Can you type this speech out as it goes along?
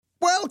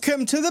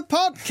Welcome to the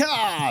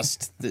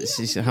podcast. This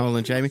is Hywel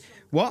and Jamie.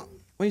 What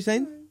are you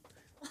saying?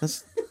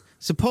 That's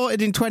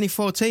supported in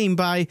 2014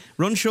 by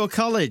Runshaw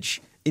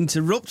College.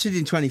 Interrupted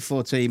in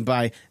 2014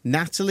 by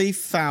Natalie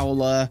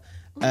Fowler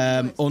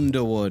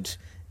Underwood.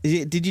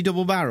 Did you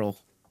double barrel?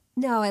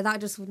 No,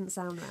 that just wouldn't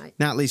sound right.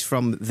 Natalie's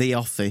from The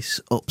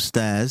Office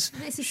upstairs. It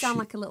makes you sound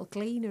like a little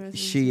cleaner.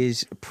 She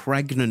is a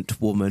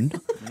pregnant woman,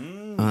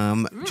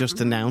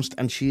 just announced,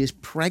 and she is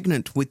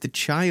pregnant with the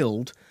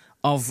child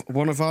of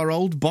one of our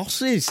old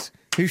bosses,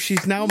 who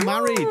she's now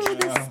married.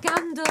 The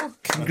scandal.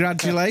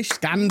 Congratulations.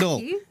 Scandal.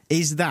 Thank you.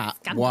 Is that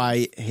Scandal.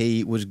 why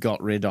he was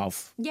got rid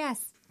of?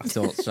 Yes. I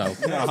thought so.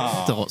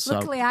 Thought so.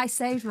 Luckily, I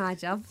saved my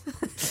job.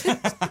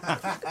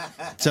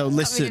 So rid of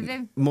listen,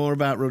 him. more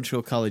about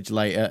Runshaw College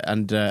later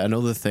and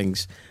other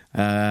things,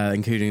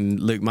 including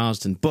Luke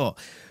Marsden. But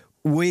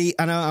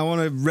I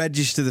want to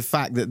register the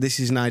fact that this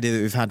is an idea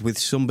that we've had with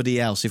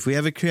somebody else. If we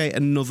ever create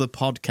another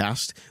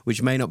podcast,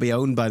 which may not be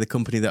owned by the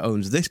company that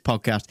owns this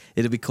podcast,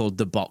 it'll be called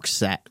The Box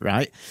Set,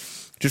 right?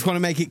 Just want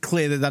to make it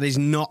clear that that is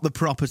not the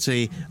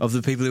property of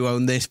the people who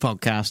own this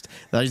podcast.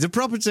 That is the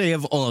property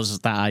of us,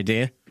 that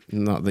idea.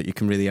 Not that you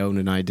can really own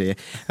an idea.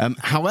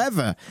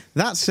 However,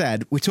 that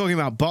said, we're talking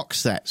about box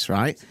sets,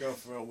 right? To go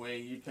for a wee,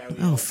 you carry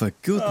Oh, on. for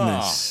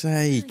goodness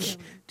sake.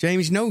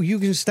 James, no, you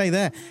can stay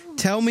there.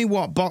 Tell me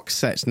what box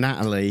sets,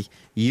 Natalie,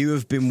 you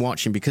have been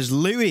watching. Because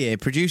Louis here,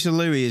 producer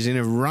Louis, is in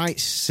a right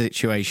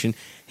situation.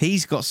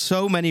 He's got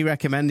so many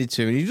recommended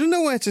to him, he doesn't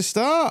know where to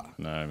start.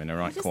 No, I'm in a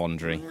right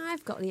quandary.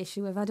 I've got the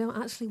issue of I don't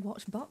actually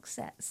watch box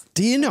sets.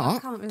 Do you I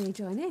not? can't really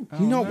join in.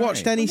 You've not no.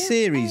 watched any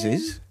series?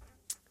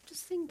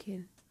 Just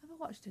thinking. Have I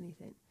watched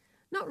anything?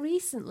 Not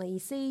recently. You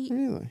see,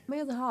 Really? my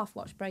other half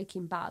watched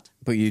Breaking Bad.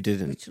 But you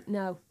didn't. Which,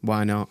 no,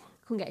 Why not?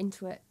 couldn't get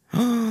into it.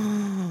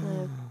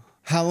 No.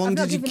 How long I've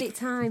not did you given it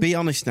time. Be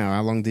honest now,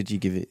 how long did you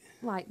give it?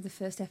 Like the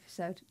first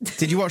episode.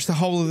 Did you watch the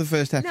whole of the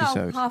first No,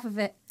 episode? half of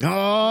it.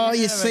 Oh,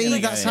 you see, really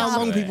that's go how into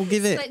long it. people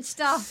give it.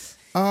 Switched off.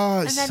 Oh,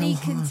 And it's then so he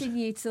hard.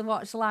 continued to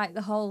watch like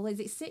the whole, is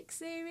it 6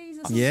 series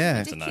or something Yeah,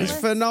 ridiculous? it's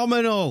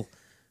phenomenal.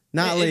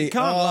 Natalie, It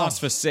can't oh.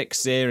 last for 6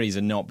 series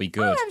and not be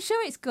good. Oh, I'm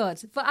sure it's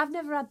good, but I've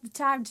never had the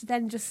time to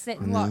then just sit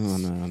and watch.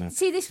 No.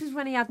 See, this was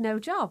when he had no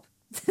job.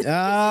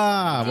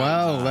 Ah,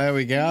 well, there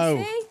we go.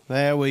 You see?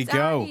 There we So I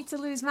go. need to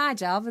lose my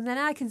job, and then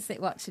I can sit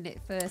watching it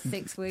for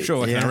 6 weeks.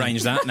 Sure, I can Yeah.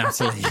 arrange that,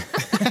 Natalie.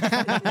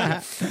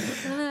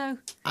 I know.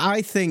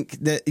 I think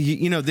that,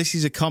 you know, this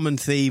is a common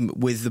theme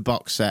with the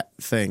box set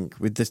thing,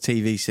 with the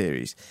TV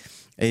series,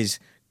 is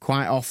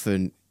quite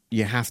often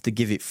you have to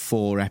give it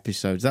 4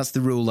 episodes. That's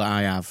the rule that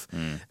I have.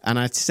 And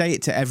I say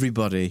it to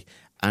everybody,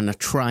 and I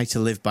try to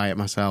live by it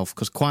myself,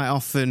 because quite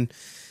often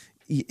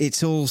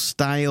it's all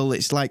style.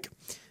 It's like,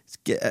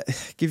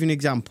 give you an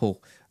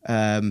example,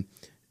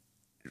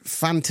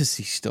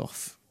 fantasy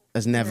stuff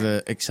has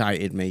never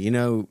excited me. You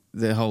know,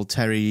 the whole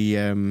Terry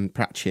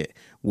Pratchett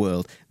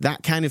world.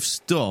 That kind of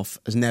stuff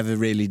has never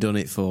really done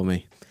it for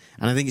me.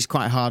 And I think it's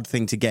quite a hard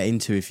thing to get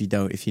into if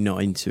you're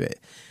not into it.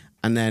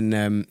 And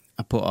then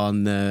I put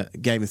on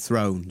Game of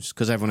Thrones,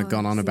 because everyone had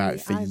gone on about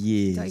it for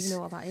years. I don't even know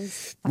what that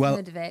is. I've Well,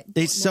 heard of it.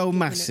 but it's never so given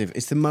massive.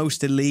 It's the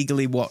most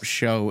illegally watched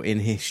show in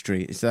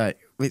history.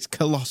 It's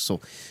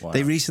colossal. Wow.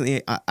 They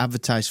recently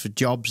advertised for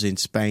jobs in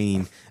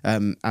Spain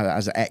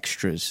as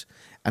extras,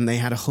 and they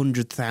had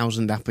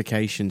 100,000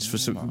 applications for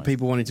some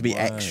people wanting to be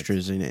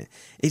extras in it.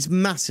 It's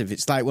massive.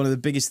 It's like one of the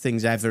biggest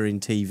things ever in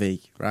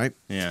TV, right?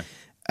 Yeah.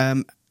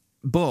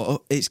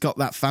 But it's got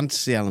that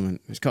fantasy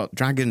element. It's got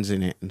dragons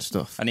in it and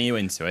stuff. And are you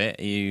into it?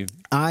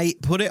 I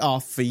put it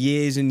off for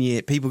years and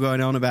years. People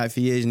going on about it for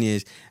years and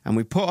years. And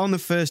we put on the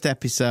first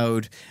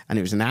episode, and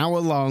it was an hour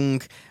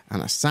long,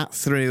 and I sat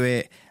through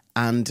it,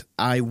 and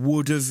I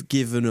would have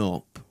given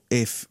up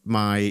if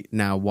my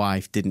now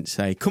wife didn't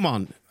say, come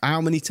on,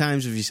 how many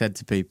times have you said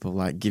to people,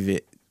 like, give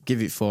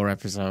it 4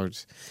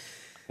 episodes?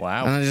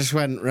 Wow. And I just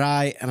went,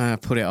 right, and I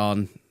put it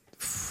on.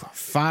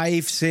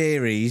 5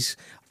 series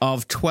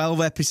of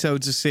 12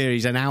 episodes a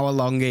series, an hour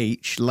long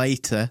each,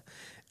 later,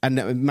 and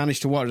I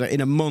managed to watch it.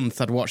 In a month,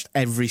 I'd watched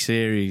every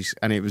series,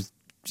 and it was,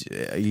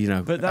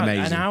 But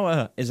amazing. an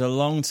hour is a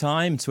long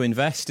time to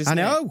invest, isn't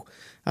it?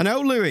 I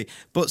know, Louis.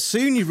 But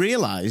soon you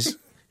realise,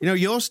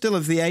 you're still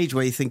of the age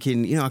where you're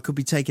thinking, I could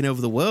be taking over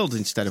the world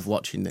instead of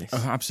watching this.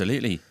 Oh,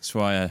 absolutely. That's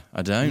why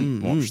I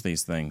don't watch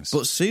these things.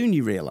 But soon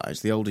you realise,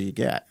 the older you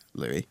get,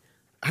 Louis,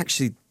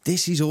 actually,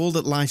 this is all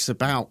that life's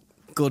about.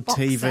 Good Box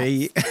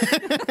TV.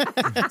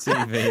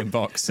 TV and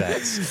box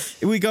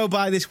sets. We go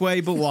by this way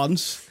but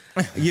once.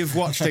 You've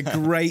watched a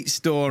great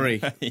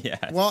story.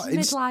 Yes. What?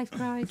 Midlife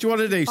crisis. What do you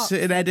want to do? Box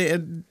Sit and edit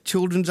a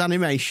children's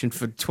animation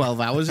for 12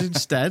 hours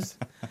instead?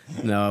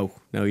 No,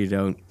 you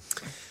don't.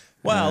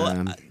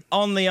 Well,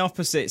 on the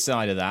opposite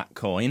side of that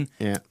coin,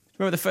 Yeah.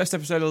 remember the first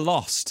episode of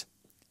Lost?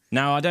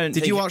 Now, I don't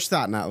Did think you watch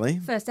that, Natalie?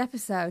 First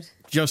episode.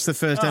 Just the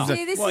first episode?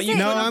 See, this Well, is you it.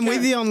 No, couldn't I'm go-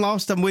 with you on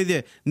Lost. I'm with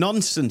you.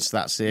 Nonsense,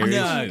 that series.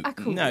 No, I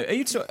couldn't. no. Are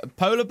you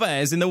polar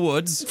bears in the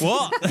woods?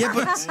 What? Yeah,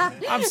 but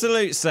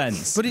Absolute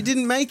sense. it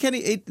didn't make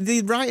any...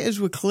 the writers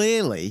were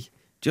clearly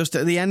Just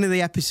at the end of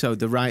the episode,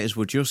 the writers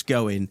were just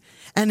going,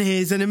 and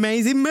here's an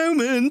amazing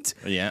moment.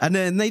 Yeah. And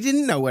then they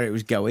didn't know where it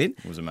was going.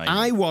 It was amazing.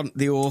 I want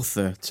the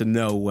author to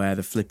know where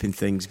the flipping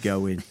thing's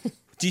going.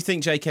 Do you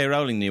think J.K.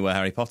 Rowling knew where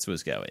Harry Potter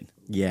was going?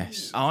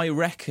 Yes. I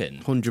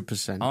reckon.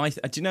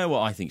 100%. Do you know what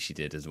I think she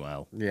did as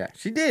well? Yeah,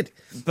 she did.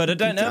 But I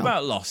don't know tell.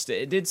 about Lost.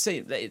 It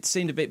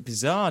seemed a bit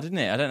bizarre, didn't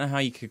it? I don't know how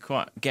you could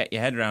quite get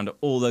your head around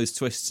all those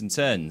twists and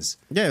turns.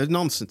 Yeah, it was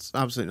nonsense.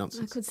 Absolute I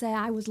nonsense. could say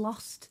I was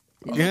lost.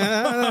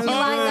 Yeah. You like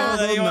that?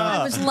 there you I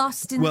are. was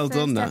lost in Well the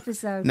first done, that.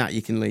 episode. Nat,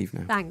 you can leave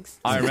now. Thanks.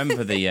 I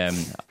remember the.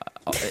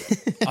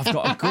 I've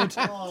got a good.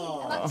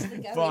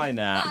 Bye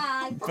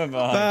now. Bye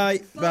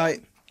bye. Bye.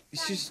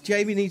 It's just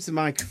Jamie needs the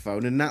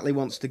microphone and Natalie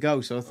wants to go,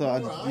 so I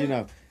thought,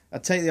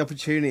 I'd take the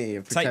opportunity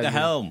of Take the pretending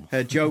helm.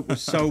 Her joke was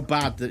so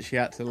bad that she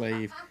had to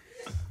leave.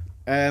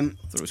 I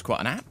thought it was quite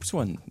an apt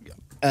one.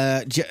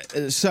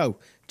 So,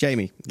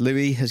 Jamie,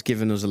 Louis has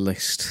given us a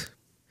list.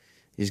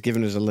 He's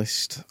given us a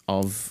list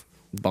of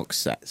box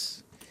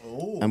sets.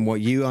 Oh. And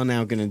what you are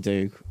now going to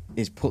do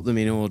is put them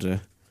in order,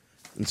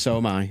 and so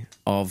am I,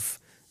 of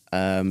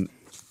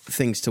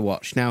things to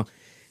watch. Now,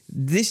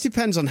 this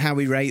depends on how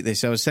we rate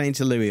this. I was saying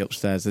to Louis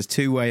upstairs, there's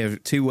two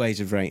ways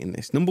of rating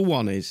this. Number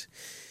one is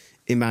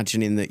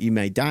imagining that you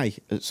may die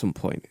at some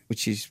point,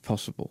 which is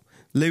possible.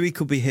 Louis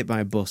could be hit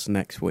by a bus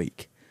next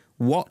week.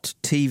 What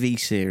TV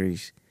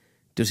series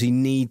does he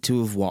need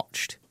to have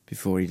watched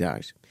before he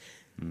dies?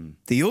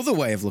 The other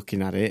way of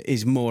looking at it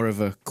is more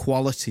of a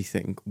quality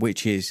thing,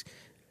 which is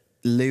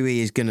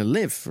Louis is going to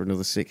live for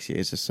another 6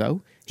 years or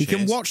so. He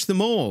can watch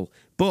them all,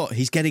 but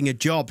he's getting a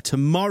job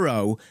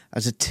tomorrow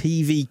as a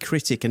TV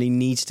critic, and he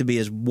needs to be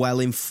as well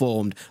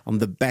informed on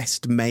the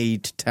best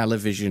made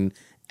television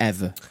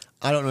ever.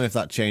 I don't know if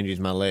that changes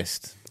my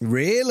list.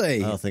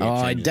 Really? I don't think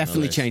it changes it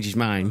definitely my list. changes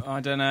mine.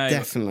 I don't know.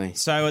 Definitely.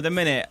 So at the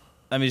minute,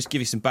 let me just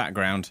give you some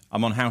background.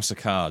 I'm on House of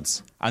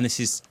Cards, and this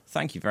is,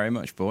 thank you very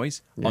much,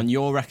 boys, on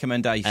your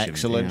recommendation.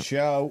 Excellent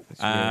show.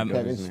 Really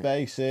Kevin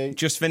Spacey.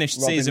 Just finished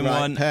Robin season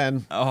Wright one.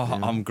 Penn. Oh,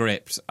 I'm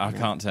gripped. I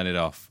can't turn it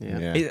off.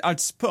 Yeah. I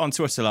just put on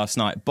Twitter last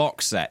night,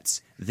 box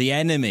sets, the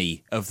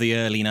enemy of the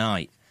early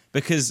night,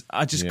 because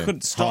I just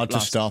couldn't stop. Hard to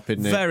stop,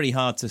 isn't it? Very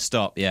hard to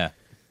stop, yeah.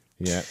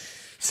 Yeah.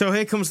 So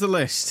here comes the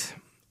list.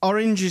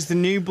 Orange is the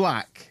New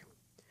Black,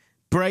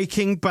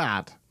 Breaking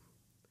Bad,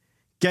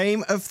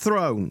 Game of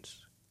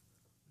Thrones,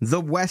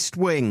 The West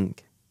Wing,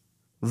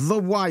 The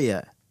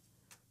Wire,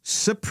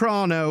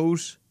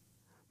 Sopranos,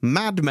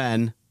 Mad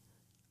Men,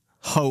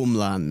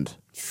 Homeland.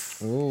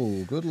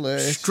 Oh, good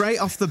list. Straight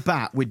off the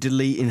bat, we're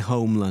deleting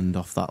Homeland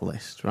off that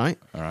list, right?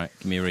 All right,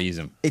 give me a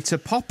reason. It's a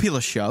popular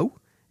show.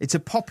 It's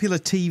a popular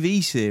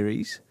TV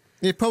series.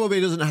 It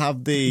probably doesn't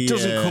have the... It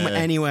doesn't come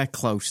anywhere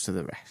close to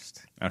the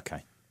rest.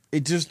 Okay.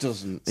 It just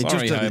doesn't. It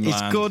Sorry, just doesn't. It's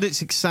Homeland. good.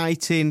 It's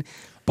exciting.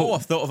 But Oh,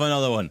 I've thought of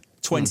another one.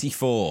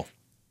 24.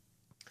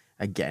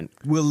 again,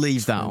 we'll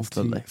leave that off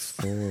the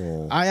list.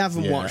 I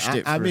haven't watched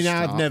it. I for mean, a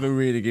I've start. never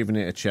really given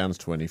it a chance,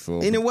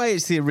 24. In a way,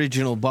 it's the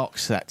original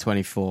box set,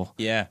 24.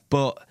 Yeah.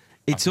 But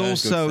it's I've heard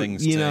also, good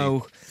things you too.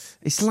 know,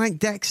 it's like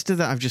Dexter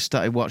that I've just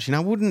started watching.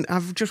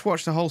 I've just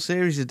watched the whole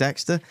series of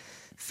Dexter.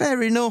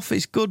 Fair enough,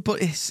 it's good,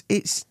 but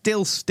it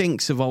still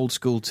stinks of old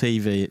school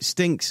TV. It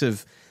stinks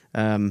of...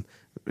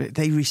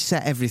 they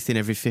reset everything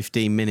every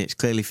 15 minutes,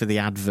 clearly for the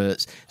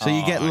adverts. So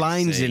you get I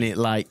lines see. in it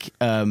like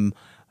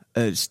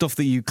stuff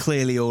that you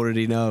clearly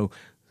already know.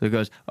 So it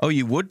goes, oh,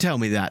 you would tell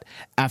me that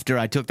after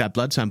I took that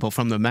blood sample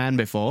from the man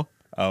before.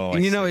 Oh, I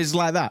You know, see. it's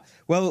like that.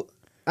 Well,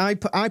 I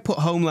put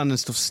Homeland and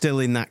stuff still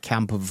in that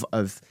camp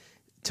of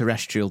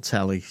terrestrial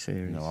telly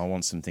series. No, I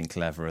want something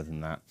cleverer than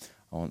that.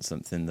 I want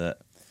something that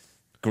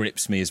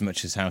grips me as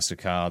much as House of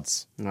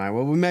Cards. All right,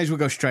 well, we may as well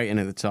go straight in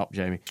at the top,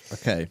 Jamie.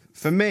 Okay.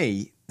 For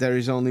me, there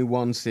is only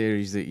one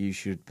series that you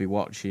should be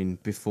watching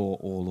before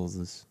all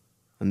others,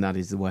 and that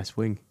is The West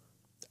Wing.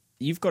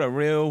 You've got a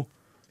real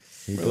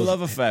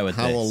love affair with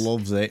Hywel this.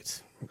 loves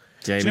it.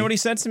 Jamie, Do you know what he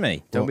said to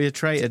me? don't be a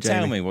traitor,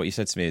 Tell Jamie. me what you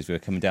said to me as we were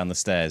coming down the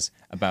stairs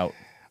about...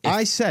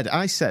 I said,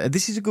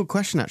 this is a good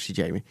question, actually,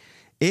 Jamie.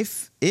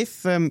 If I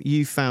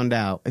found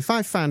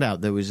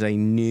out there was a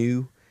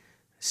new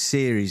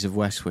series of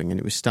West Wing and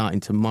it was starting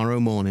tomorrow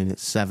morning at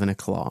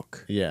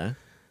 7:00, Yeah.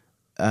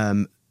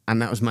 and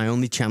that was my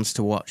only chance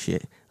to watch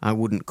it, I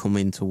wouldn't come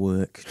into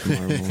work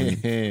tomorrow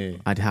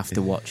morning. I'd have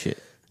to watch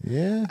it.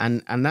 Yeah.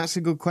 And that's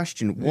a good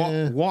question.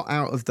 Yeah. What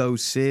out of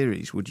those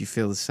series would you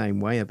feel the same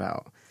way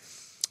about?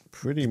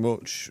 Pretty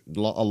much a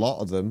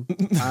lot of them.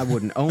 I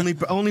wouldn't.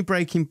 Only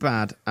Breaking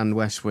Bad and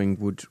West Wing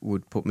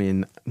would put me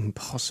in,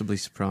 possibly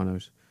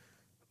Sopranos.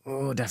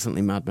 Oh,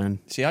 definitely Mad Men.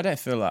 See, I don't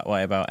feel that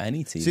way about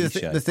any TV See,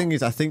 show. the thing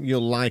is, I think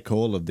you'll like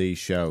all of these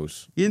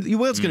shows. Your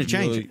world's going to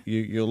change.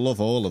 You'll love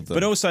all of them.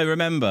 But also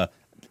remember,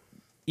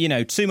 you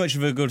know, too much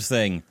of a good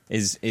thing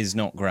is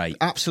not great.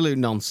 Absolute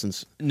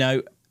nonsense.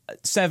 No,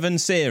 7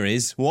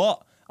 series,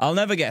 what? I'll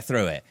never get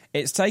through it.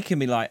 It's taken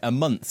me like a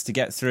month to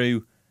get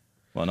through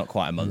Well, not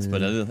quite a month,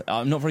 but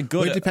I'm not very good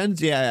Well, it at...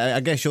 depends. Yeah, I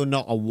guess you're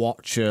not a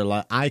watcher.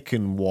 Like I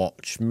can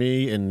watch.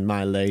 Me and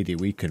my lady,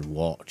 we can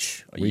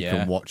watch. We Yeah.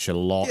 can watch a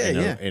lot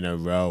in a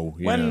row.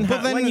 you know.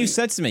 When you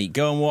said to me,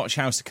 go and watch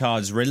House of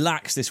Cards,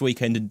 relax this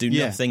weekend and do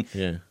nothing,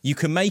 you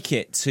can make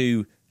it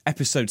to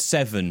episode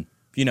 7,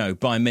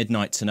 by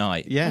midnight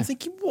tonight. Yeah. I'm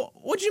thinking,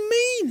 what do you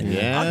mean?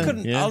 Yeah, I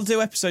couldn't. yeah. I'll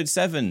do episode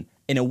 7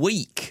 in a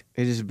week.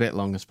 It is a bit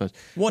long, I suppose.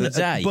 One a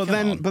day. But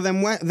come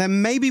on.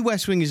 then maybe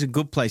West Wing is a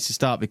good place to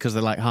start because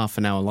they're like half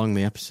an hour long,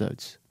 the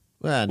episodes.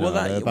 Well, no, Well,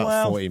 they're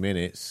about 40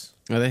 minutes.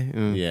 Are they?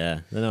 Mm. Yeah,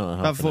 they're not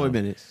About 40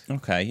 minutes.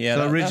 Okay, yeah.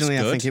 So originally,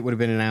 that's I think good. it would have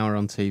been an hour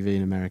on TV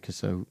in America,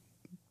 so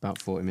about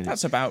 40 minutes.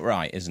 That's about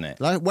right, isn't it?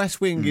 Like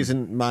West Wing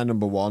isn't my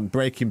number one.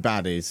 Breaking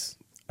Bad is.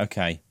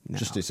 Okay.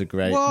 Just it's a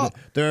great. What?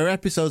 There are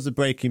episodes of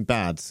Breaking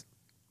Bad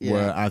Yeah.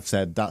 where I've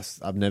said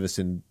I've never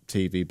seen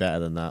TV better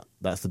than that.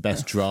 That's the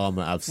best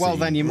drama I've seen. Well,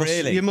 then you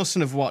Really?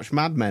 mustn't have watched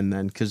Mad Men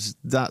then, because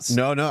that's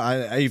No,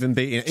 I even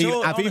beat.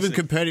 So, I've even honestly-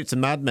 compared it to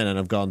Mad Men, and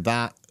I've gone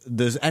that.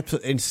 There's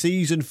in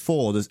season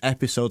 4. There's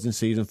episodes in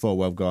season 4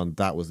 where I've gone.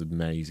 That was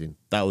amazing.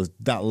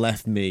 That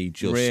left me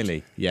just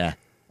Really? Yeah.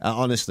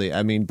 Honestly,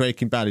 I mean,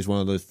 Breaking Bad is one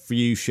of those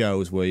few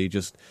shows where you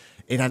just.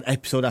 It had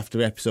episode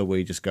after episode where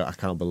you just go, I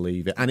can't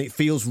believe it, and it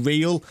feels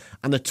real,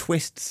 and the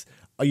twists.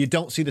 You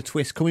don't see the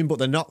twists coming, but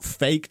they're not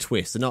fake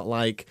twists. They're not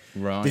like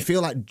Right. They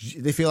feel like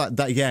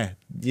that. Yeah.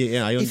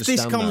 I understand. if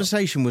this that.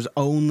 conversation was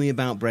only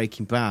about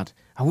Breaking Bad,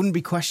 I wouldn't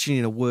be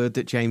questioning a word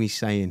that Jamie's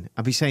saying.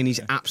 I'd be saying he's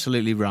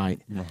absolutely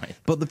right. Right.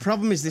 But the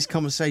problem is this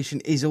conversation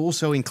is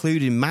also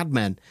including Mad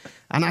Men.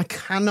 And I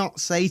cannot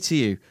say to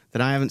you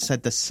that I haven't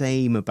said the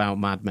same about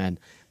Mad Men.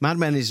 Mad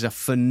Men is a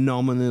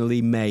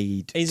phenomenally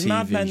made Is TV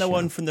Mad Men the show.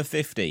 one from the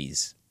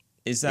 50s?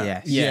 Is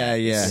that? Yes.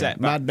 Yeah. Set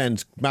back-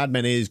 Mad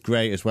Men is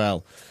great as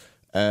well.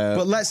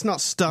 But let's not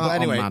start But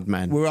anyway, on Mad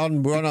Men. we're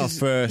on our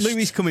first.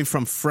 Louis coming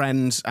from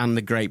Friends and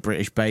the Great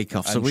British Bake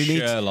Off, so And we need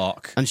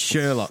Sherlock. and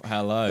Sherlock.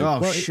 Hello. Oh,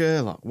 Well,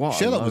 Sherlock! What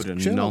a load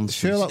of nonsense.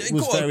 Sherlock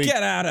was Go on, very.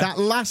 get out of That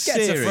last get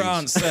series. to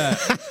France, sir.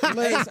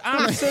 It's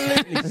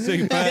absolutely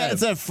superb. Get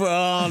to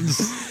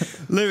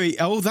France. Louis,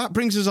 that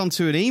brings us on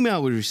to an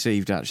email we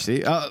received,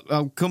 actually.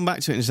 I'll come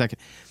back to it in a second.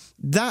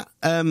 That,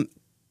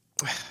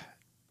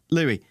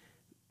 Louis,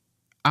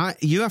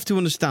 you have to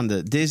understand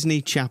that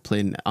Disney,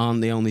 Chaplin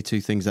aren't the only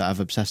two things that I've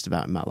obsessed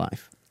about in my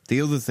life.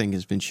 The other thing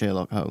has been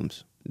Sherlock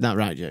Holmes. Is that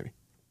right, Jamie?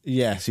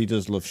 Yes, he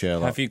does love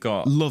Sherlock. Have you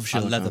got Love a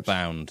Sherlock Holmes.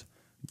 leather-bound,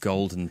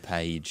 golden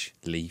page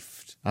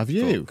leafed Have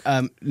you? book?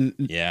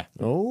 Yeah.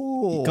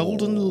 Oh,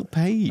 Golden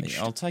Page.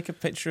 I'll take a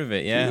picture of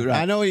it, yeah.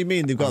 Right. I know what you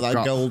mean. They've got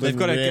that golden. They've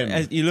got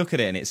rim. you look at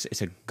it and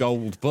it's a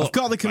gold book. I've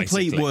got the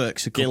complete basically.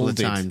 works a couple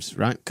Gilded. of times,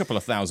 right? A couple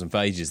of thousand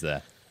pages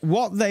there.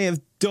 What they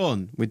have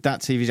done with that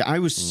TV show, I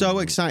was so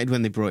excited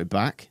when they brought it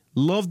back.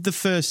 Loved the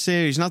first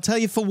series, and I'll tell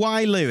you for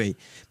why, Louis.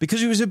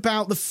 Because it was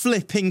about the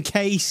flipping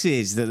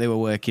cases that they were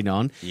working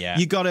on. Yeah.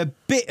 You got a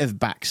bit of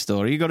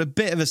backstory, you got a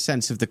bit of a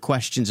sense of the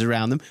questions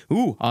around them.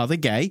 Ooh, are they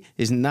gay?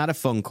 Isn't that a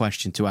fun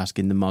question to ask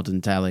in the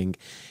modern telling?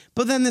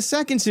 But then the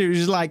second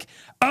series is like,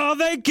 are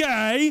they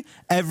gay?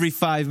 Every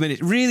 5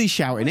 minutes, really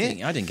shouting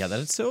it. I didn't get that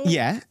at all.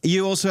 Yeah,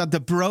 you also had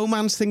the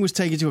bromance thing was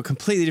taken to a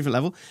completely different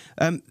level.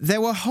 There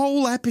were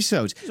whole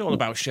episodes. It's all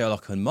about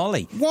Sherlock and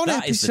Molly. One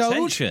That is the episode,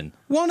 tension.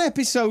 one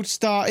episode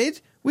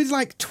started with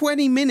like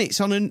 20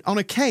 minutes on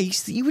a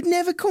case that you would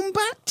never come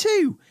back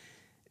to.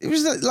 It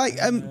was like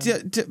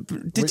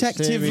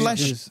Detective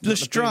series is the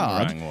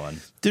Lestrade. Boomerang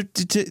one?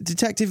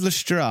 Detective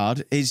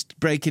Lestrade is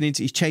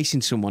he's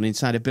chasing someone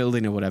inside a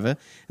building or whatever, and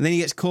then he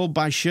gets called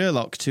by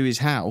Sherlock to his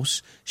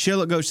house.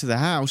 Sherlock goes to the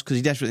house because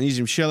he desperately needs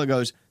him. Sherlock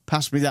goes,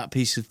 pass me that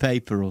piece of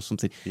paper or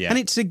something. Yeah. And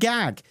it's a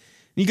gag.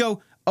 And you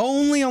go,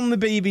 only on the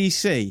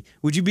BBC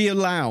would you be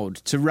allowed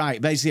to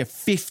write basically a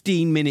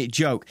 15-minute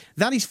joke.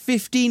 That is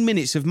 15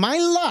 minutes of my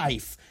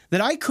life that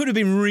I could have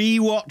been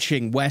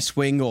re-watching West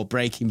Wing or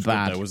Breaking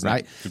Bad, though, wasn't it?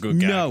 right? It's a good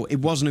gag. No, it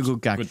wasn't a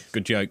good gag.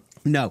 Good joke.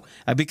 No,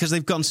 because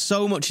they've gone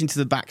so much into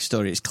the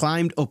backstory. It's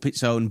climbed up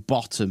its own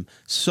bottom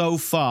so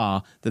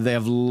far that they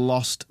have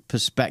lost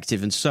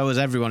perspective, and so has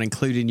everyone,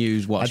 including you,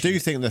 who's I watching. do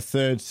think the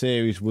third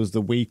series was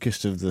the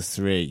weakest of the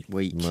three.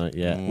 Weak. Right,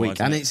 yeah.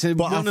 Weak. And it's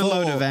won a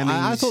load of Emmys.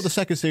 I thought the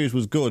second series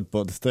was good,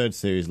 but the third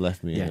series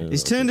left me. Yeah,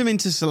 it's turned them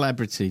into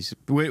celebrities.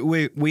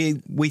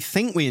 We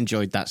think we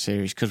enjoyed that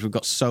series because we've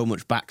got so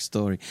much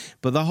backstory.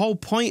 But the whole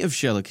point of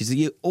Sherlock is that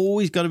you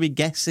always got to be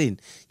guessing.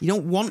 You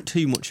don't want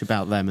too much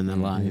about them and their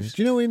lives.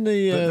 Do you know in the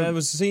But there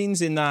was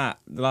scenes in that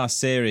last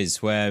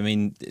series where, I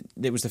mean,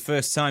 it was the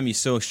first time you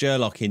saw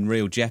Sherlock in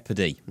real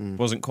jeopardy.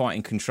 Wasn't quite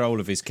in control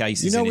of his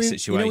cases in his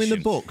situation. in the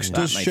books, That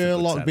does made for good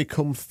Sherlock telly.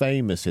 become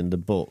famous in the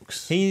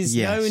books? He's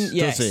Yes. known, Does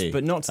yes, he?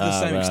 but not to the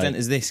same right. extent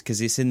as this,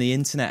 because it's in the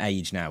internet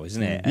age now,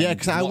 isn't it? Yeah, And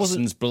because I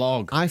wasn't. Watson's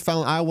blog. I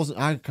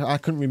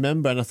couldn't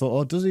remember, and I thought,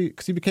 oh, does he?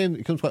 Because he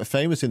becomes quite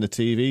famous in the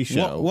TV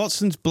show.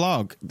 Watson's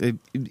blog,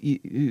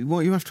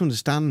 what you have to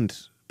understand,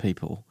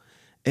 people,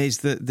 is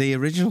that the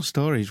original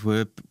stories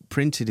were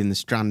printed in the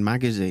Strand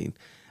magazine,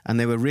 and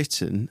they were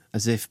written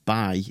as if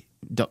by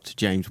Dr.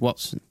 James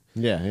Watson.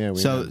 Yeah.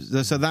 So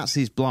that's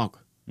his blog.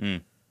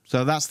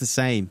 So that's the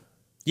same.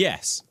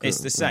 Yes, it's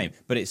the same,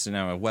 but it's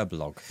now a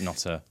weblog,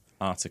 not a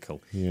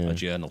article, a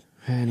journal.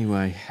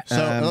 Anyway,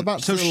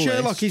 so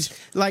Sherlock is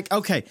like,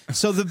 okay,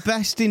 so the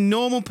best in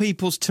normal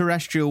people's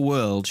terrestrial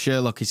world,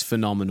 Sherlock is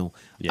phenomenal.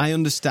 Yeah. I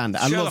understand.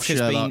 I love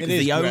Sherlock. Has been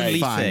the only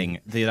thing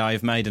that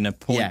I've made an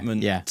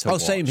appointment to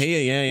watch. Same here,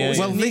 yeah.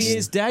 Well, New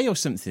Year's Day or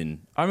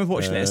something. I remember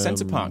watching it at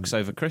Centre Parks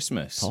over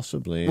Christmas.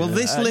 Possibly. Well,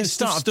 this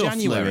list of stuff,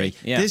 January.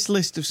 Larry, this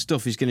list of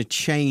stuff is going to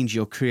change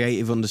your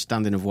creative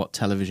understanding of what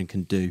television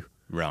can do.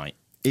 Right.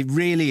 It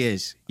really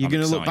is. You're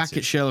going to look back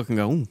at Sherlock and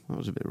go, oh, that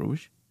was a bit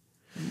rubbish.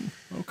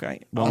 Okay,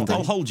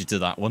 I'll hold you to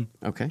that one.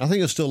 Okay, I think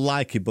you'll still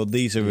like it, but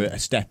these are a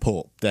step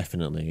up,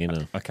 definitely. You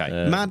know. Okay,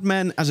 Mad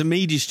Men. As a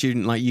media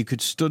student, like you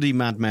could study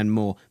Mad Men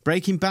more.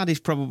 Breaking Bad is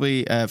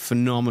probably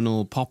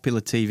phenomenal,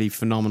 popular TV,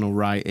 phenomenal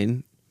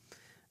writing,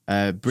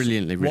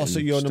 brilliantly written. What's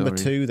your story. number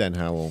 2 then,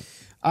 Hywel?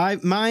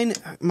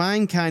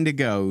 Mine kind of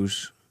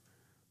goes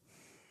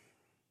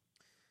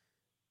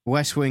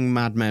West Wing,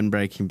 Mad Men,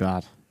 Breaking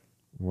Bad.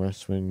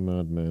 West Wing,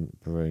 Mad Men,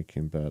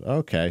 Breaking Bad.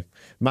 Okay.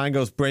 Mine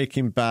goes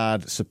Breaking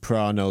Bad,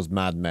 Sopranos,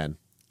 Mad Men.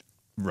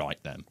 Right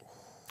then.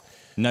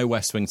 No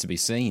West Wing to be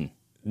seen.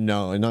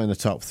 No, not in the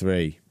top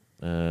 3.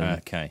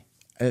 Okay.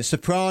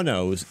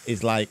 Sopranos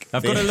is like...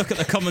 I've got to look at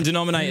the common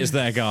denominators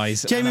there,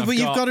 guys. Jamie, but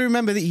you've got to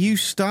remember that you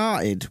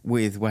started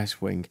with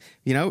West Wing.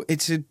 You know,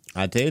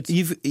 I did.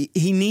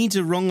 He needs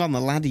a rung on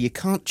the ladder. You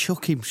can't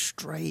chuck him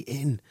straight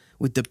in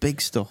with the big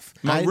stuff.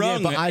 My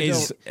rung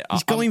is...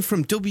 He's going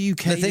from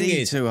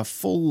WKD to a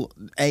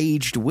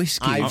full-aged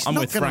whiskey. I'm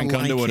with Frank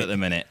Underwood at the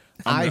minute.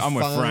 I'm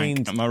with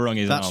Frank. My rung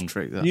is on. That's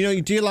true. You know,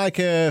 do you like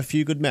A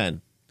Few Good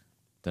Men?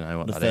 Don't know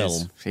what the that film.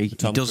 is. He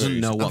doesn't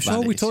know what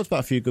that is. We talked about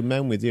A Few Good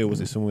Men with you. Was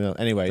it somewhere else?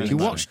 Anyway. Did you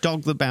watch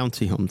Dog the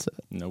Bounty Hunter?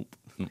 Nope.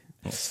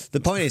 The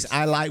point is,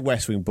 I like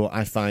West Wing, but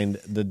I find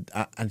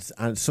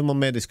and someone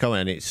made this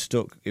comment, and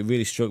it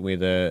really struck me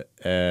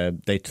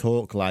that they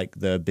talk like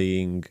they're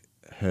being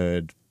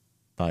heard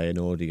by an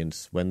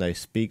audience. When they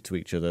speak to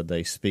each other,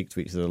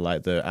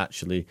 like they're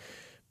actually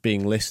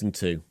being listened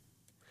to.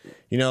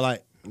 You know,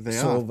 like they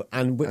sort are. of,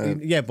 and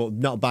but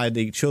not by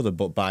each other,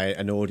 but by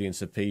an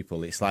audience of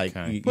people. It's like,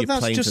 but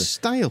that's just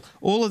style.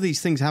 All of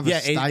these things have a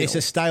style. It's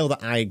a style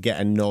that I get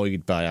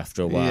annoyed by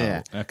after a while.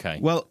 Yeah. Okay.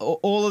 Well,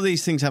 all of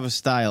these things have a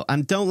style,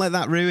 and don't let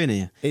that ruin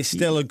you. It's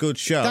still a good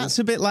show. That's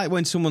a bit like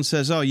when someone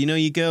says, "Oh, you know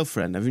your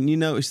girlfriend? Haven't you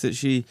noticed that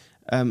she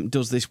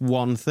does this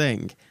one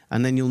thing?"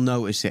 And then you'll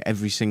notice it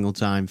every single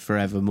time,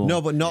 forevermore. No,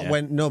 but not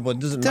when. No, but it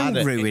doesn't don't matter.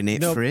 Don't ruin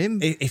it for him.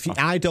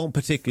 I don't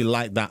particularly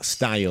like that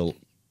style.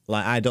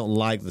 Like, I don't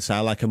like the style.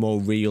 I like a more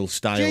real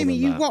style. Jamie,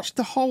 than you that. watched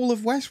the whole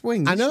of West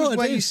Wing. I know. This is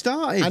where you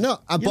started. I know.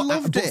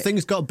 But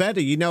things got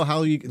better. You know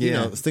how you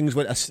know things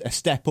went a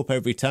step up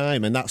every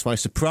time, and that's why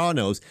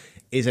Sopranos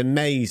is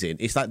amazing.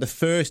 It's like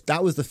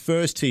that was the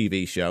first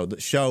TV show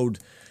that showed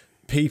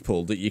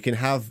people that you can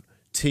have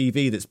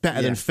TV that's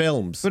better than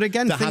films. But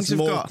again, that things has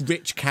more have got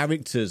rich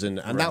characters, and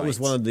that was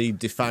one of the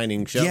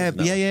defining shows. Yeah.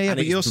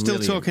 But you're still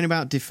talking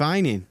about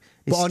defining.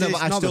 But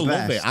I still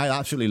love it. I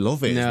absolutely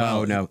love it.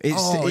 No.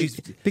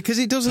 It's because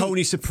it doesn't.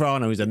 Tony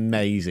Soprano is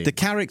amazing. The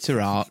character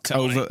arc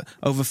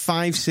over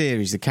 5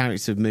 series, the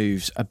character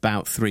moves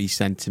about 3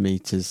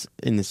 centimeters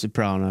in The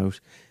Sopranos.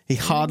 He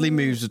hardly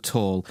moves at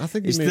all. I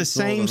think it's the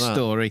same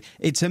story.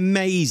 It's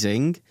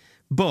amazing,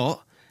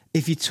 but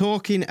if you're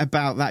talking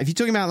about that, if you're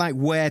talking about like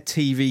where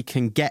TV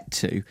can get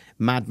to,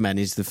 Mad Men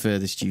is the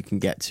furthest you can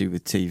get to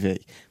with TV.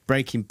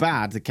 Breaking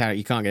Bad, you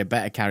can't get a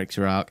better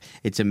character arc.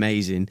 It's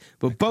amazing,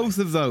 but both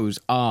of those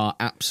are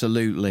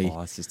absolutely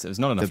there's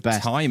not enough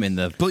time in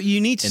the. But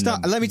you need to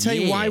start. Let me tell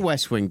you why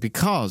West Wing.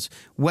 Because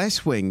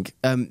West Wing,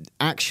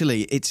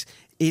 actually,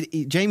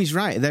 Jamie's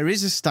right. There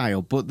is a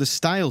style, but the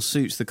style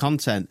suits the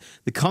content.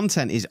 The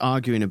content is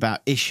arguing about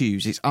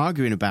issues. It's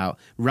arguing about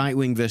right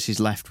wing versus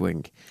left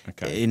wing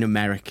in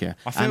America.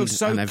 I feel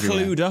so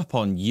clued up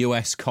on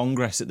US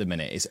Congress at the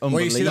minute. It's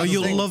unbelievable.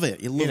 You'll love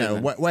it. You'll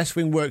love it. West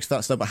Wing works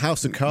that stuff, but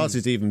House of Cards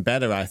is even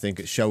better, I think,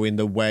 at showing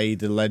the way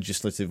the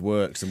legislative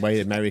works, the way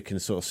the American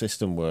sort of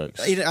system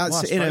works. In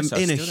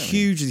a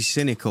hugely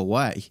cynical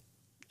way.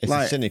 It's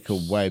a cynical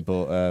way,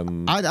 but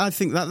I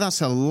think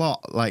that's a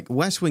lot. Like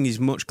West Wing is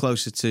much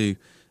closer to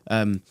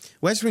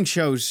West Wing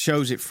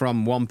shows it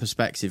from one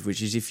perspective,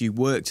 which is if you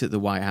worked at the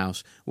White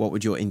House, what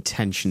would your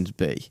intentions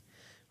be,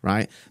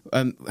 right?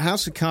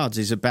 House of Cards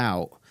is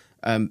about.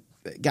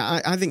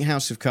 I think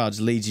House of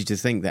Cards leads you to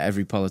think that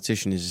every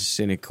politician is a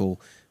cynical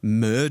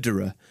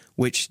murderer,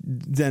 which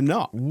they're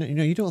not. No,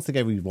 you don't think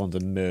everyone's a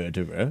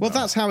murderer. Well,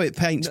 that's how it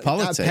paints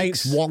politics. That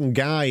paints one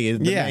guy, the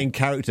main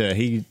character.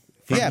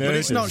 But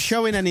it's not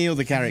showing any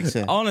other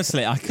character.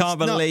 Honestly, I can't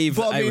believe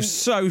it was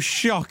so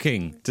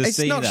shocking to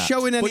see that. It's not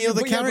showing any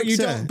other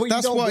character.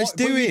 That's what it's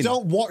doing. You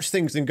don't watch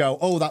things and go,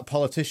 "Oh, that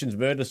politician's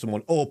murdered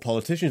someone." Or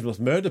politicians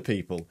must murder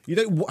people. You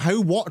don't.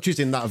 Who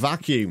watches in that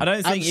vacuum? I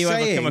don't think you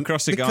ever come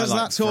across a guy like because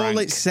that's all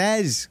it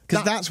says.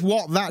 Because that's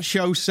what that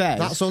show says.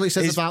 That's all it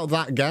says about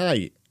that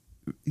guy.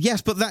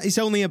 Yes, but that is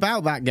only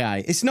about that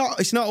guy. It's not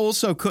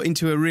also cut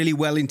into a really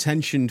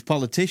well-intentioned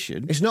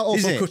politician. It's not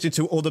also cut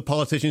into other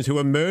politicians who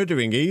are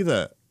murdering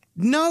either.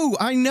 No,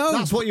 I know.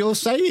 That's what you're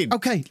saying.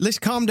 Okay, let's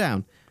calm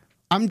down.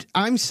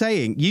 I'm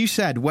saying, you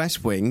said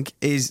West Wing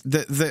is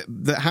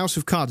that House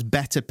of Cards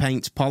better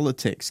paints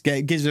politics,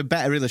 gives a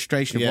better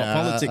illustration of what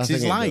politics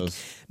is like.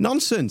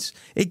 Nonsense.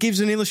 It gives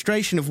an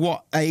illustration of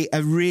what a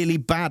really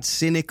bad,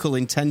 cynical,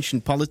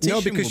 intentioned politician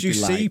would be like. No, because you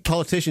see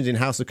politicians in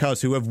House of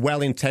Cards who have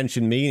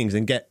well-intentioned meanings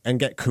and get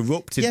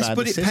corrupted by the system. Yes,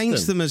 but it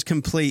paints them as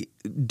complete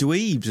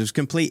dweebs, as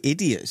complete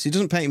idiots. It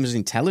doesn't paint them as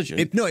intelligent.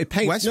 It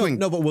paints... West Wing.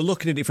 No, but we're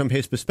looking at it from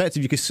his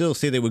perspective. You can still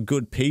see they were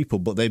good people,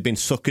 but they've been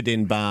suckered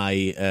in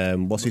by...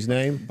 what's his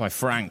name? By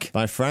Frank.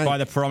 By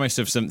the promise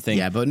of something.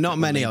 Yeah, but not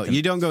many.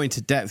 You don't go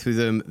into depth with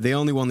them. The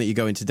only one that you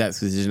go into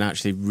depth with is an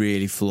actually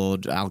really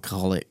flawed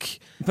alcoholic.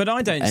 But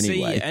I don't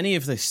see any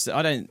of this.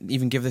 I don't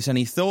even give this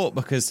any thought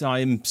because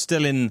I'm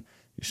still in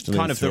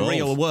the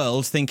real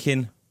world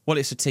thinking, well,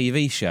 it's a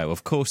TV show.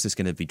 Of course there's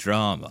going to be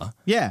drama.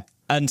 Yeah.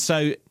 And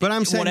so, but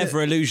I'm saying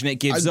whatever illusion it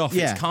gives off,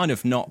 it's kind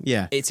of not.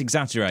 Yeah. It's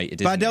exaggerated.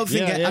 But I don't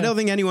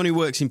think anyone who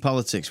works in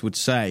politics would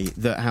say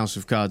that House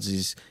of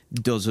Cards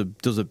does a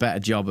better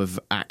job of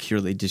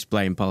accurately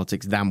displaying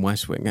politics than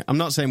West Wing. I'm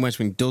not saying West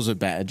Wing does a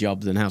better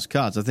job than House of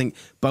Cards. I think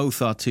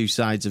both are two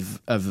sides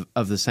of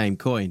the same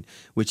coin,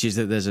 which is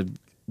that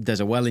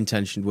there's a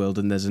well-intentioned world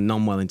and there's a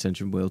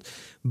non-well-intentioned world.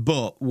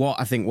 But what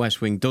I think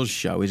West Wing does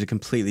show is a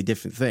completely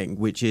different thing,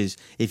 which is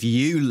if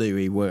you,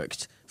 Louis,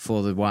 worked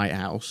for the White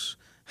House,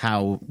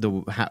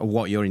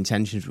 what your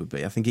intentions would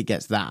be. I think it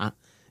gets that.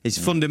 It's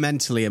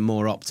fundamentally a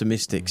more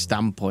optimistic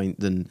standpoint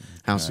than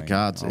House of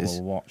Cards is.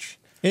 I'll watch.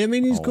 I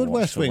mean, it's good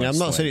West Wing. I'm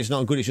not saying it's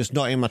not good. It's just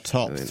not in my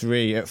top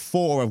 3. At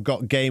 4, I've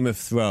got Game of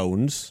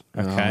Thrones.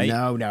 Okay.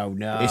 No.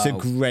 It's a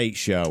great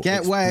show.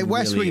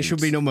 West Wing should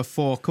be number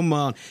 4. Come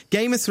on.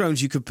 Game of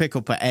Thrones you could pick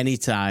up at any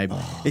time.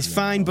 It's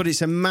fine, but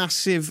it's a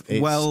massive,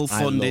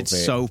 well-funded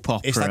soap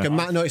opera. It's like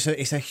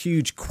it's a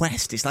huge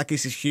quest. It's like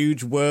it's a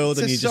huge world.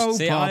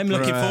 I'm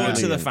looking forward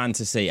to the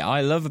fantasy.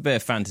 I love a bit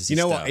of fantasy. You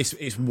know stuff. what?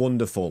 It's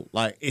wonderful.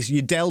 Like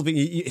you delving.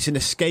 It's an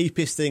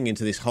escapist thing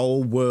into this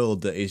whole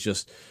world that is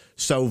just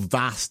so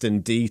vast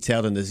and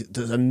detailed, and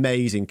there's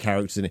amazing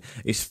characters in it.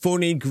 It's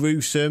funny,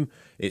 gruesome.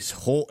 It's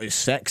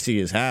sexy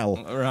as hell.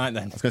 Right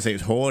then. I was going to say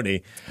it's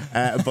horny,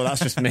 but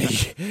that's just me.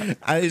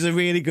 It's a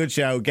really good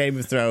show. Game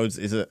of Thrones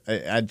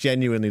I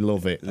genuinely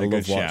love it. I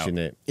love watching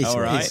it.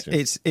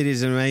 It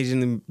is an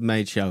amazingly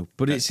made show,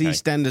 but it's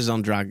EastEnders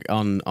on drag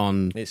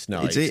on. It's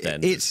not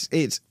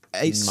EastEnders.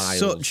 It's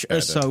such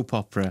a soap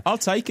opera. I'll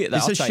take it.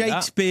 It's a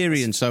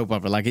Shakespearean soap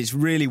opera. Like, it's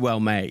really well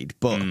made,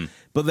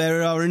 but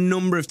there are a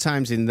number of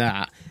times in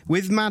that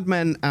with Mad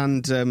Men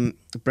and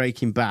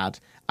Breaking Bad.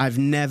 I've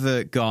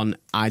never gone,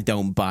 I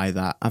don't buy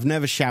that. I've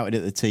never shouted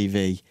at the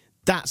TV.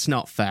 That's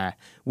not fair.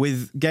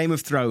 With Game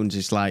of Thrones,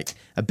 it's like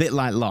a bit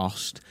like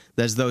Lost.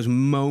 There's those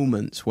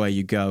moments where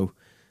you go,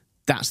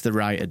 that's the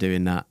writer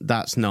doing that.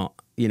 That's not,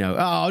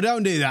 oh,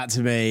 don't do that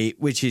to me,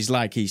 which is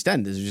like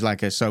EastEnders, which is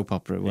like a soap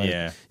opera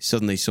where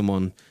suddenly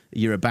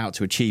you're about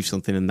to achieve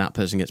something and that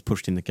person gets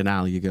pushed in the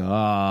canal. You go,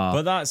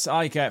 oh. But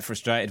I get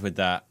frustrated with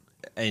that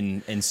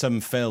in some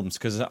films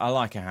because I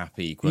like a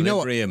happy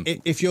equilibrium.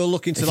 If you're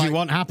looking to, if you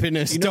want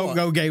happiness, don't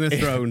go Game of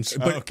Thrones.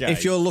 But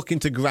if you're looking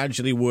to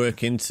gradually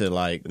work into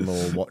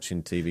more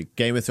watching TV,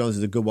 Game of Thrones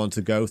is a good one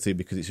to go through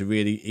because it's a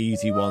really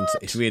easy one.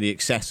 It's really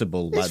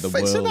accessible. It's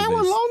an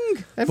hour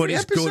long. But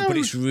it's good. But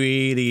it's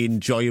really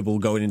enjoyable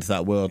going into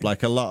that world.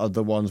 Like a lot of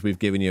the ones we've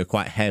given you are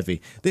quite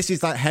heavy. This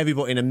is like heavy,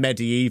 but in a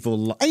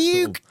medieval. Are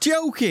you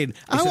joking?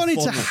 I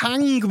wanted to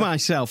hang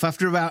myself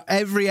after about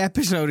every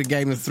episode of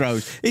Game of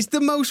Thrones. It's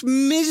the most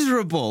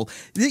miserable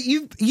that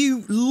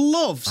you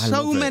love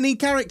many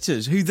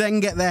characters who then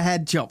get their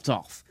head chopped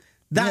off.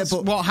 That's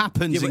what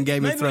happens in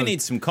Game of Thrones. Maybe we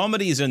need some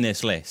comedies on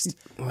this list.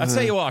 I'll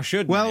tell you what I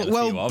should.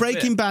 Well,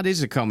 Breaking Bad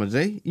is a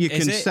comedy. You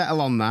can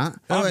settle on that.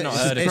 I've not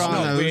heard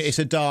of it. It's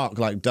a dark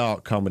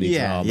comedy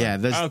drama. Yeah.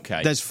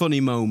 There's funny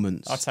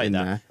moments. I'll take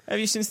that. There. Have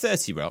you seen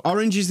 30 Rock?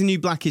 Orange is the New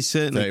Black is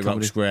certainly 30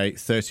 Rock's great.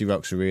 30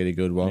 Rock's a really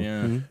good one.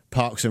 Yeah. Mm-hmm.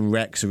 Parks and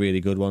Rec's a really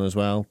good one as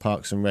well.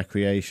 Parks and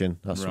Recreation.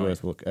 That's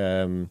worth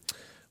looking.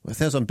 It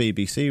was on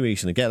BBC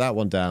recently. Get that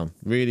one down.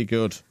 Really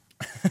good.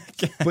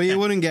 But you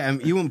wouldn't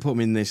put them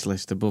in this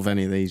list above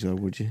any of these, or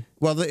would you?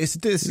 Well, this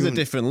is a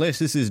different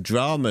list. This is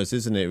dramas,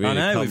 isn't it? Really,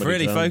 I know, we've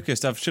really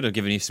focused. I should have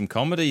given you some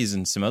comedies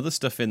and some other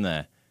stuff in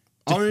there.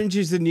 Orange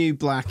is the New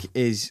Black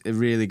is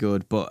really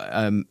good, but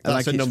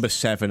that's a number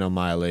 7 on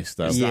my list,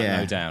 though. That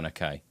no down,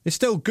 okay. It's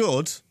still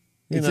good.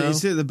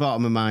 It's at the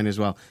bottom of mine as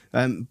well.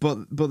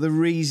 But the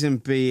reason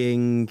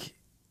being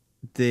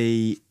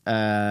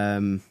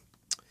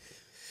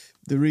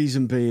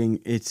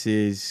it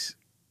is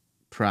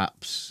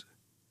perhaps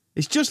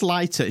it's just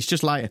lighter.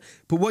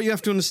 But what you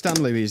have to understand,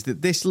 Louis, is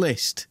that this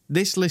list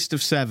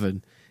of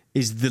 7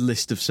 is the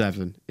list of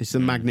 7. It's the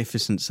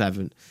Magnificent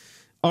 7.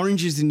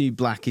 Orange is the New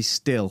Black is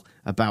still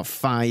about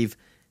 5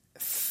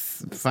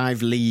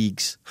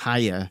 leagues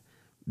higher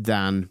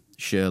than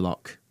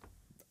Sherlock.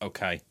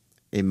 Okay.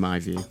 In my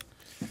view.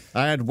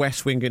 I had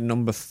West Wing at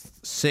number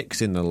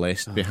 6 in the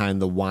list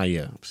behind The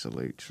Wire.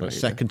 Absolute traitor.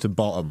 Second to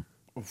bottom.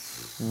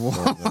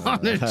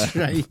 What a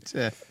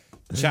traitor.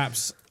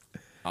 Chaps,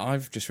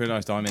 I've just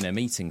realised I'm in a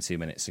meeting 2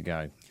 minutes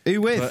ago.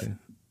 Who with?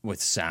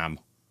 With Sam.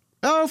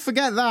 Oh,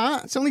 forget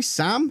that. It's only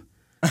Sam.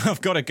 I've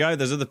got to go.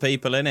 There's other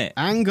people in it.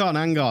 Hang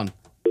on.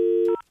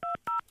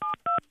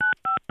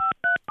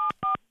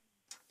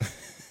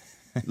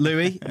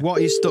 Louis, what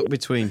are you stuck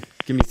between?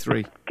 Give me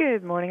 3.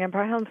 Good morning,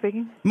 Empire. Helen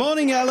speaking.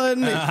 Morning,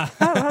 Ellen. Oh,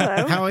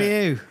 hello. How are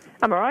you?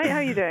 I'm all right. How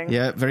are you doing?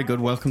 Yeah, very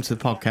good. Welcome to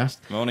the podcast.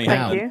 Morning,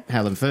 Thank you.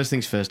 Helen, first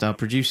things first, our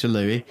producer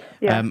Louis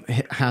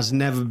has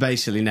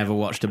never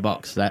watched a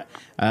box set.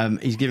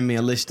 He's given me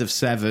a list of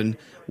 7.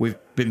 We've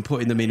been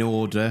putting them in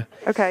order.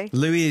 Okay.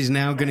 Louis is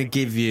now going to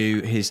give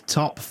you his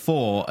top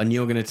 4, and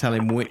you're going to tell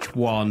him which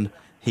one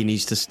he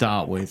needs to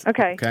start with.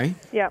 Okay. Okay?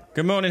 Yeah.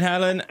 Good morning,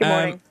 Helen. Good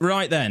morning.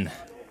 Right then.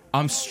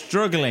 I'm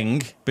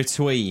struggling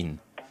between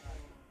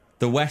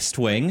The West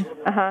Wing,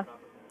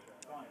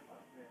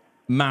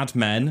 Mad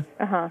Men,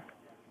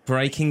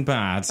 Breaking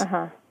Bad,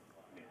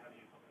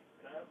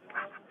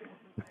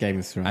 Game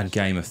of Thrones. and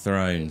Game of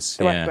Thrones.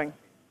 The West Wing.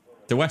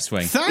 The West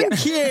Wing.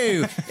 Thank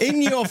you!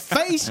 In your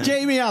face,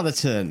 Jamie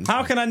Atherton.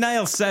 How can I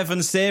nail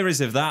 7 series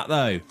of that,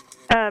 though?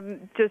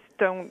 Just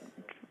don't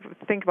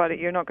think about it.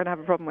 You're not going to have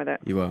a problem with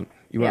it. You won't.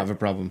 You won't have a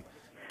problem.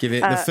 Give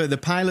it the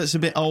pilot's a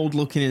bit old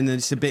looking and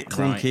it's a bit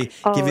clunky. Right.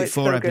 Oh, Give it it's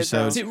 4 so good,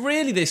 episodes. Is it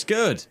really this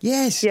good?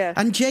 Yes. Yes.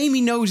 And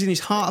Jamie knows in his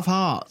heart of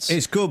hearts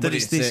It's good, that but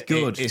it's this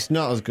good. It's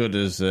not as good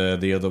as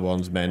the other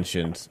ones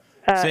mentioned.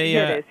 See,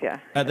 Yeah, it is, yeah.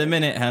 At the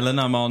minute, Helen,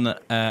 I'm on.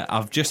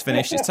 I've just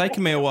finished. It's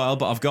taken me a while,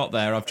 but I've got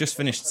there. I've just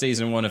finished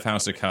season 1 of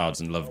House of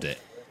Cards and loved it.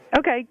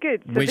 Okay,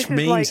 good. So Which this is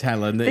means, like,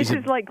 Helen, that this he's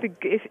is like the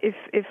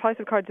if House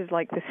of Cards is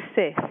like the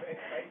Sith,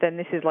 then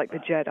this is like the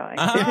Jedi.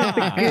 This is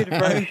the good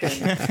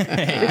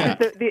version.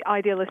 This is the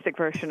idealistic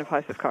version of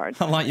House of Cards.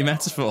 I like your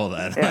metaphor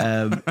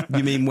then.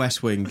 You mean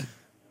West Wing?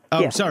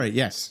 Oh, Yeah. sorry.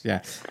 Yes.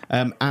 Yeah.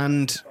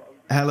 And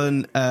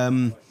Helen,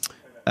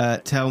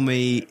 tell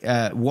me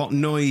what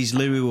noise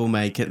Louis will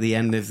make at the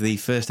end of the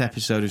first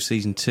episode of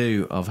season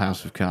 2 of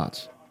House of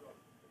Cards.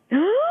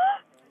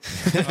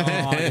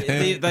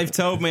 They've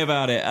told me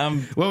about it.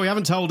 Well, we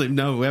haven't told him.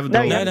 No, we haven't No,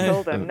 told you him. haven't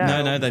told them.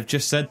 No. They've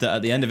just said that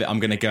at the end of it, I'm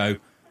going to go,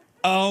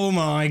 oh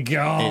my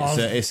God.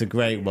 It's a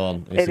great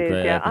one. It's It a is,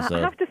 great yeah. episode.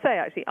 I have to say,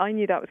 actually, I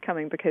knew that was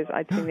coming because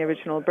I'd seen the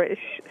original British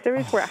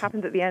series where it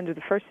happened at the end of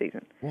the first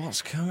season.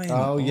 What's coming?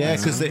 Oh, yeah,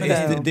 because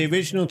the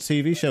original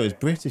TV show is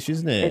British,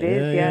 isn't it? It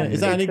is, yeah.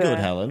 Is that any It's, good,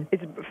 Helen?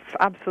 It's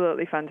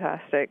absolutely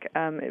fantastic.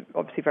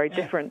 Obviously very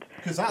different.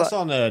 Because that's but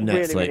on Really,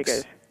 Netflix. really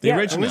good. The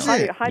original?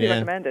 Highly Yeah.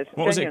 recommended.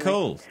 What was it genuinely.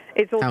 called?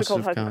 It's also House called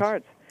of House of Cards.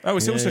 Cards. Oh,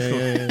 it's also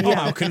cool. Oh,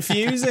 how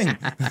confusing.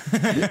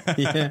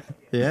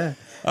 Yeah.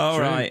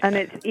 All right. And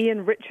it's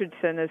Ian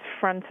Richardson as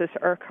Francis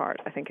Urquhart,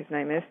 I think his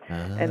name is,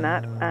 in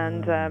that.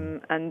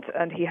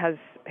 And he has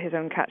his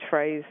own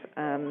catchphrase.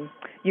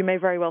 You may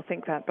very well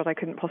think that, but I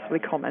couldn't possibly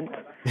comment,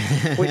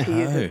 which he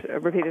uses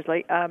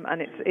repeatedly.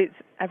 And it's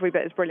every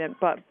bit as brilliant,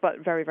 but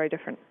very, very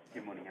different.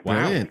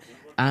 Wow. Brilliant.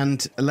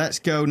 And let's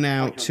go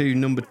now to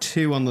number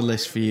 2 on the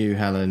list for you,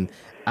 Helen,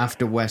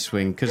 after West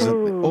Wing, because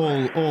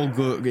all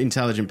good,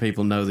 intelligent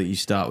people know that you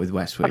start with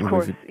West Wing. Of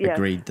course, We've yes.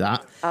 agreed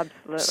that.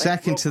 Absolutely.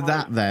 Second to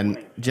that,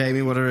 then,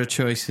 Jamie, what are her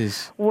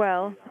choices?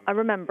 Well, I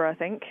remember, I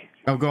think.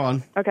 Oh, go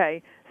on.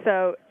 Okay,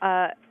 so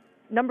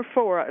number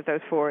 4 out of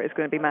those 4 is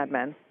going to be Mad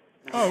Men.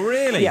 Oh,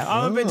 really? Yeah.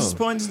 I'm a bit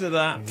disappointed at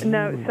that.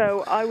 No,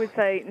 so I would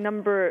say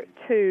number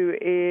 2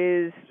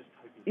 is,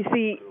 you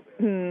see,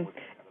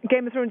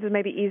 Game of Thrones is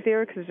maybe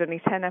easier because there's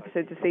only 10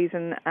 episodes a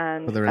season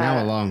and Well, they're an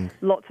hour long.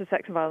 Lots of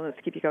sex and violence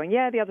to keep you going.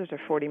 Yeah, the others are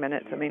 40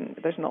 minutes. I mean,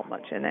 there's not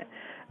much in it.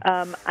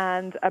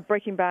 And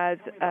Breaking Bad,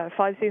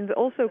 5 seasons,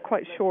 also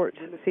quite short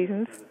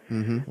seasons.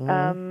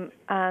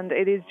 And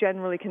it is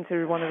generally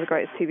considered one of the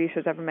greatest TV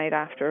shows ever made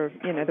after,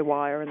 The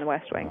Wire and The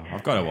West Wing.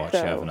 I've got to watch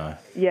it, haven't I?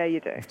 Yeah,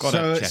 you do. Got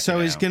to check So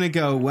it he's out. going to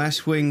go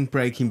West Wing,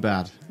 Breaking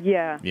Bad.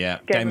 Yeah. Yeah,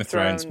 Game of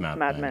Thrones, Mad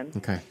Men.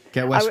 Okay.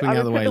 Get West Wing out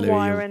of the way, I would put Louis. The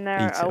Wire You'll in there.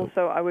 eat it up.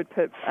 Also, I would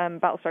put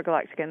Battlestar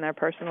Galactica in there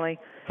personally.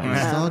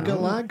 Star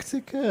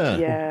Galactica.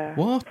 Yeah.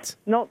 What?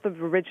 Not the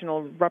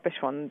original rubbish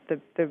one,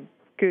 the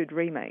good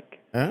remake.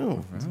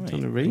 Oh, it's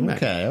done a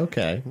remake.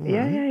 Okay.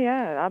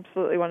 Yeah.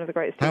 Absolutely one of the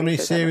greatest. How TV many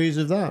shows series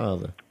of that are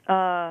there?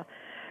 ever.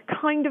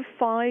 Kind of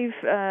 5.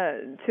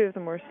 2 of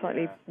them were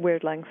slightly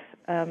weird lengths.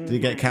 Did you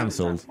get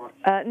cancelled?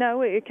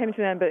 No, it came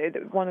to an end,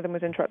 but one of them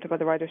was interrupted by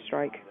the writer's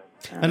strike.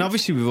 And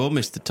obviously we've all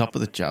missed the top of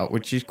the chart,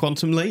 which is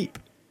Quantum Leap.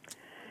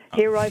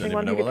 Here, rising even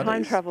one know who what could that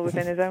time is. travel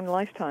within his own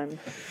lifetime.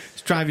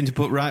 Striving to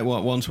put right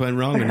what once went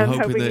wrong and And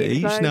hoping that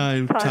each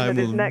time that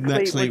his will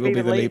next leap will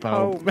be the leap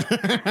home.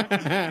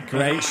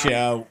 Great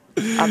show.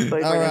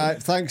 Absolutely All brilliant.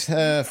 right, thanks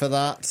for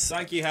that.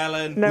 Thank you,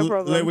 Helen. No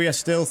problem. Louis, I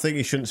still think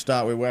you shouldn't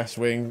start with West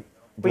Wing.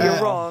 But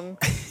you're wrong.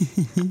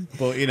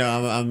 But,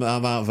 I'm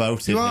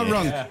outvoted. You are here.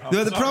 wrong.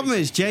 The problem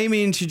is,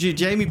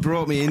 Jamie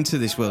brought me into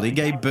this world. He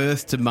gave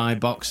birth to my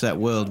box set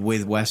world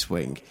with West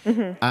Wing.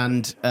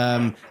 And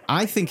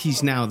I think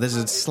there's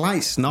a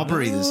slight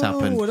snobbery that's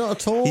happened. No, not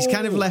at all. He's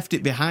kind of left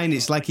it behind.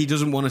 It's like he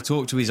doesn't want to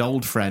talk to his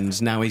old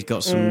friends. Now he's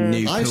got some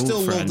new cool I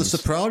still friends. love The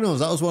Sopranos.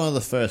 That was one of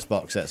the first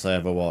box sets I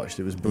ever watched.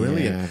 It was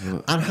brilliant.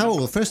 Yeah, and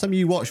Hywel, the first time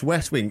you watched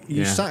West Wing,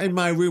 you sat in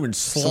my room and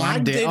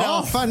slagged it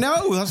off. I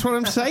know, that's what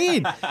I'm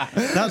saying.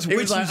 It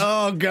was like,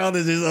 oh God,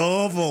 this is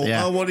awful.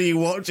 Yeah. Oh, what are you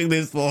watching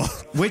this for?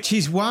 Which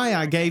is why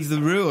I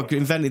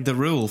invented the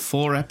rule,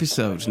 4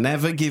 episodes.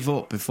 Never give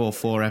up before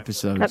 4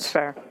 episodes. That's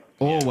fair.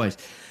 Always.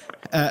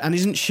 And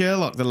isn't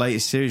Sherlock, the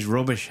latest series,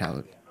 rubbish,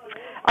 Helen?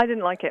 I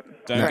didn't like it.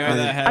 Don't go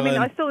there, Helen. I mean,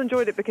 I still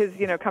enjoyed it because,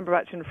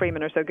 Cumberbatch and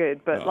Freeman are so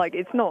good, but,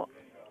 it's not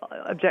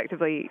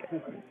objectively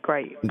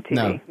great TV.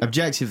 No,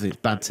 objectively, it's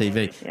bad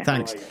TV. Yeah.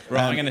 Thanks.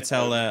 Right, I'm going to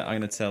tell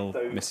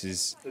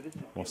Mrs.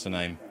 What's her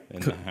name in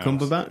the house?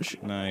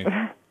 Cumberbatch?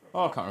 No.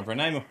 Oh, I can't remember her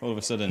name all of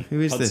a sudden. Who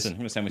is Hudson. this? I'm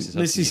going to say Mrs.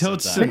 Mrs.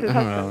 Hudson. Hudson.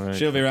 Oh, right.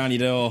 She'll be around your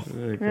door.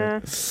 Yeah.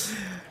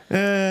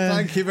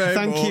 Thank you very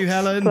much. Thank you,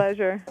 Helen.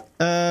 Pleasure.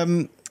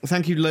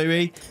 Thank you,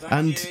 Louis.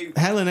 you.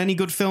 Helen, any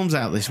good films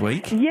out this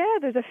week? Yeah,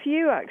 there's a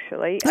few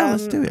actually.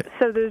 Let's do it.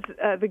 So there's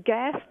The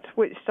Guest,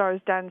 which stars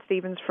Dan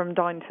Stevens from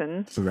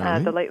Downton, Right.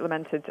 the late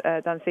lamented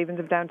Dan Stevens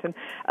of Downton,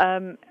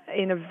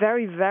 in a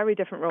very, very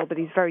different role, but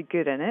he's very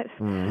good in it.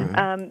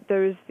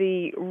 There's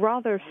the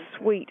rather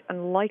sweet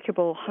and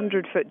likeable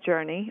 100-Foot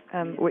Journey,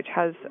 which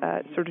has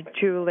sort of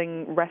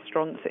dueling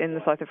restaurants in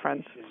the south of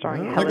France,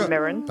 starring Helen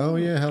Mirren. Oh,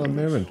 yeah, Helen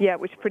Mirren. Yeah,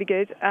 which is pretty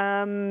good.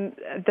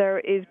 There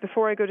is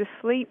Before I Go to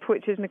Sleep,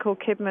 which is Nicole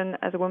Kidman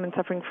as a woman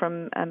suffering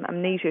from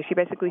amnesia. She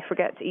basically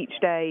forgets each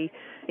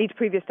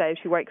previous day,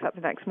 she wakes up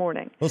the next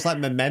morning. Looks like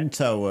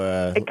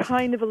Memento.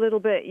 Kind of a little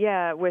bit,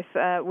 yeah, with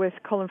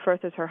Colin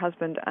Firth as her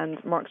husband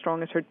and Mark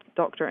Strong as her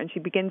doctor, and she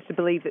begins to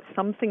believe that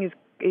something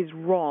is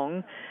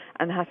wrong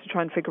and has to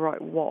try and figure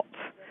out what.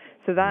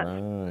 So that's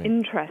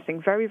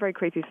interesting, very, very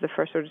creepy for the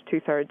first sort of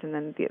 2/3, and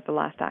then the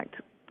last act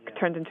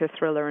turns into a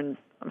thriller, and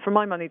for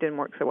my money didn't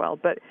work so well,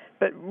 but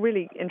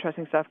really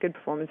interesting stuff, good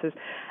performances.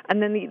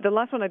 And then the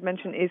last one I'd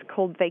mention is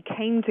called They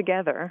Came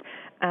Together,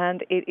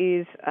 and it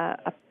is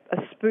a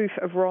spoof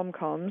of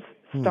rom-coms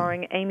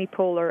starring Amy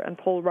Poehler and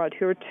Paul Rudd,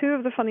 who are 2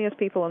 of the funniest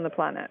people on the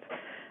planet.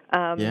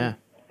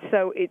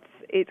 So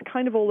it's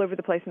kind of all over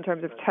the place in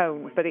terms of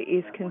tone, but it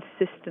is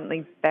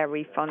consistently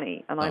very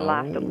funny, and I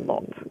laughed a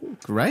lot.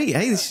 Great.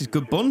 Hey, this is a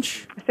good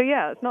bunch. So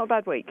yeah, it's not a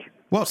bad week.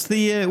 What's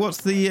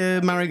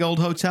the Marigold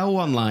Hotel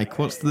one like?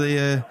 What's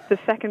the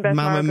second best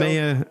Mamma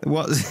Marigold. Mia?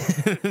 What's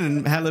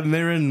Helen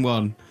Mirren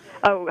one?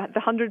 Oh, the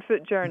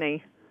 100-Foot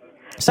Journey.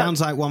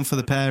 Sounds like one for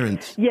the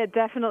parents. Yeah,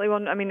 definitely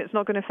one. I mean, it's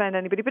not going to offend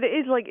anybody, but it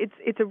is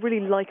it's a really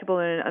likable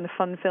and a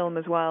fun film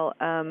as well.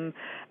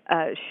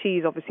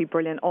 She's obviously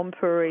brilliant. Om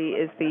Puri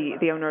is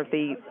the owner of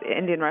the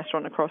Indian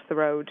restaurant across the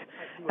road,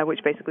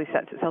 which basically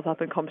sets itself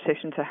up in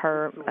competition to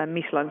her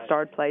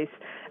Michelin-starred place.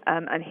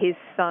 And his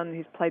son,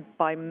 who's played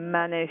by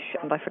Manish,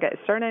 and I forget his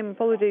surname,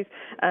 apologies,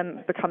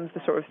 becomes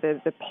the sort of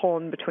the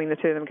pawn between the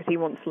two of them because he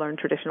wants to learn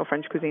traditional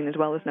French cuisine as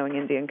well as knowing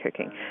Indian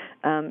cooking.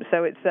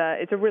 So it's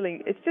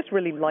just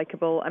really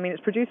likable. I mean,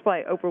 it's produced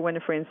by Oprah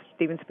Winfrey and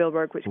Steven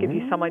Spielberg, which gives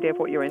you some idea of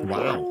what you're in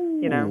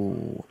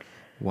for.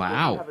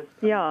 Wow.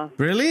 Yeah.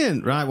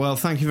 Brilliant. Right, well,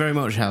 thank you very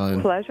much,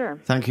 Helen. Pleasure.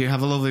 Thank you.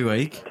 Have a lovely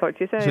week. Talk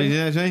to you soon. See you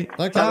next week.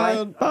 Thanks, Bye.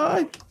 Helen.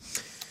 Bye.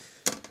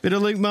 Bit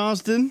of Luke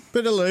Marsden.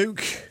 Bit of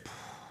Luke.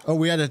 Oh,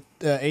 we had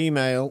an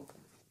email.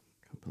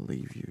 I can't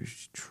believe you,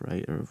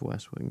 traitor of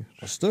West Wing.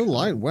 I still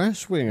like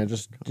West Wing. I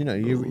just,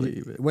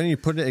 when you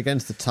put it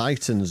against the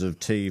Titans of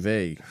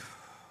TV,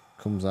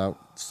 comes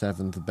out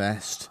 7th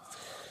best.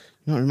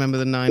 You don't remember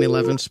the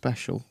 9/11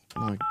 special?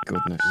 My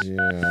goodness. Yeah,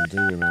 I do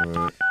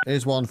remember it.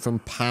 Here's one from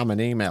Pam,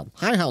 an email.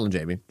 Hi, Hal and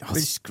Jamie. Oh,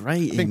 this is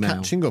great Been email.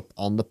 catching up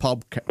on the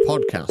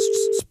podcasts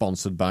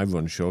sponsored by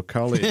Runshaw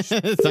College.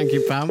 Thank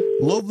you, Pam.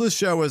 Love the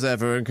show as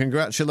ever, and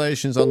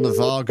congratulations on the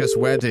Vargas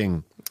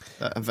wedding.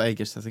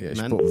 Vegas, I think Yeah, it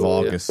she meant. put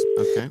Vargas.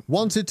 Yeah. Okay.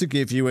 Wanted to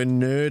give you a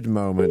nerd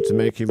moment to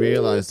make you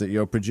realise that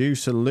your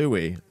producer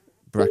Louis,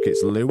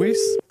 brackets Lewis,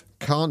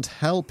 can't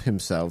help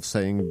himself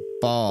saying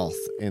Bath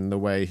in the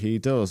way he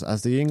does,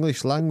 as the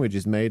English language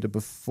is made up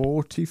of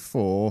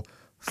 44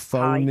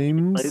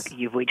 phonemes. Hi, Luke,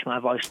 you've reached my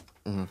voice.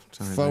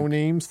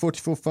 Phonemes,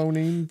 44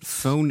 phonemes.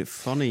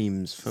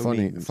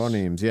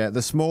 Phonemes, yeah.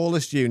 The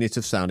smallest unit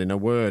of sound in a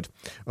word.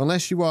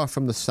 Unless you are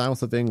from the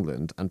south of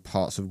England and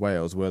parts of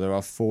Wales where there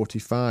are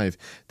 45.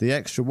 The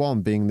extra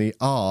one being the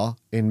R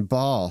in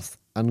Bath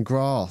and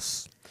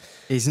grass.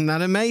 Isn't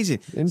that amazing?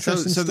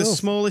 Interesting So the stuff.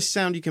 smallest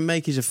sound you can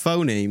make is a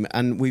phoneme,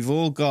 and we've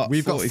got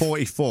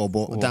 44,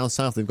 but down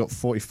south they've got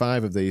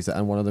 45 of these,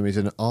 and one of them is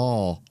an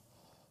R.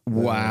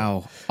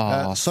 Wow.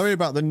 Sorry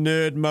about the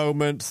nerd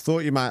moment. Thought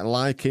you might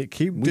like it.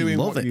 Keep doing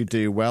love what it. you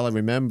do well, and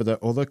remember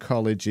that other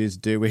colleges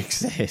do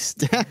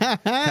exist.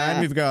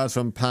 Kind regards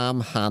from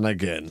Pam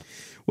Hannigan.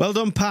 Well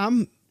done,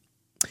 Pam.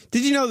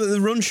 Did you know that the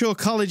Runshaw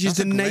College is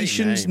the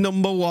nation's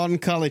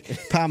 #1 college?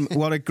 Pam,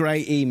 what a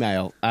great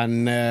email.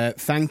 And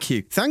thank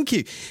you. Thank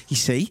you. You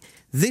see,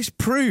 this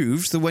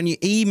proves that when you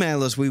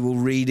email us, we will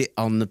read it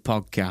on the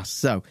podcast.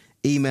 So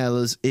email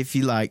us if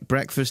you like,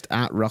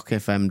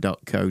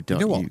 breakfast@rockfm.co.uk. You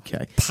know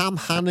what? Pam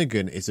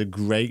Hannigan is a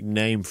great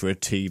name for a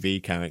TV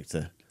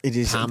character. It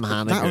is. Pam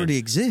Hannigan. That already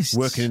exists.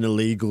 Working in the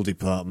legal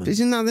department.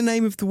 Isn't that the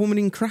name of the woman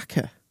in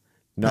Cracker?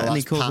 No, and that's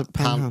he calls her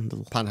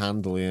Panhandle.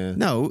 Panhandle, yeah.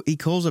 No, he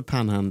calls her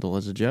Panhandle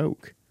as a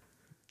joke.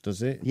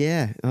 Does it?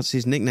 Yeah, that's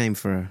his nickname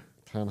for her.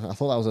 I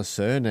thought that was a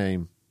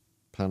surname.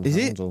 Panhandle. Is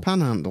it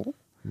Panhandle?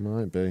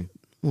 Might be.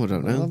 Oh, I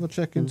don't know. I'll have a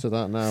check into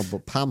that now.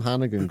 But Pam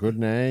Hannigan, good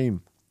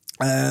name.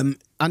 And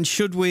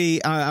should we?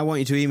 I want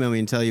you to email me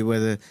and tell me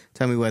whether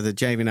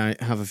Jamie and I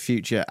have a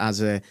future as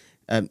the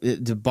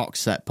box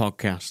set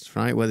podcast,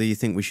 right? Whether you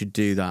think we should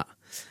do that.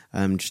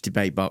 Just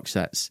debate box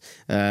sets.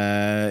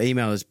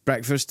 Email us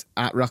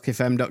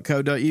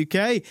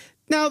breakfast@rockfm.co.uk.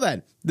 Now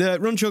then, the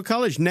Runshaw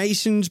College,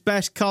 nation's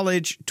best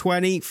college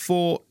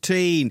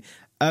 2014.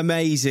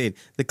 Amazing.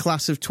 The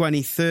class of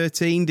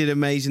 2013 did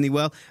amazingly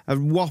well. A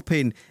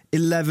whopping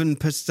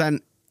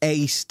 11%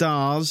 A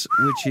stars,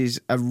 which is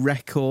a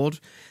record.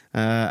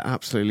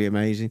 Absolutely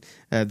amazing.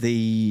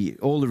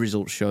 All the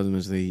results show them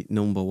as the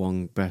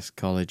 #1 best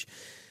college.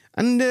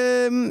 And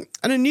a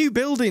new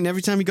building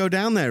every time you go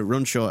down there at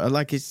Runshaw.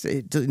 Like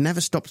it never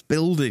stops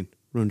building,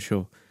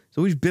 Runshaw. It's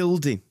always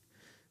building.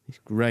 It's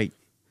great.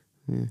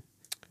 Yeah,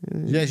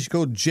 she's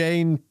called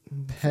Jane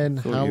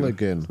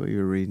Penhaligon. I thought you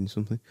were reading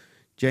something.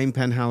 Jane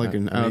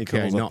Penhaligon.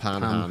 Okay, not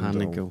Pam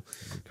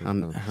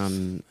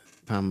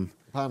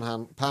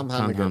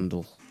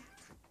Hannigan.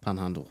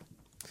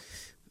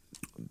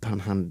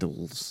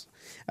 Panhandles.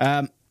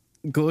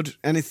 Good.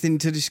 Anything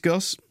to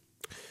discuss?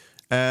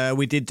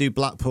 We did do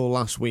Blackpool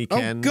last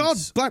weekend. Oh, God,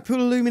 Blackpool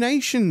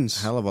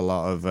Illuminations. Hell of a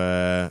lot of...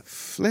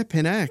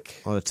 Flipping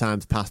heck. A lot of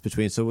times passed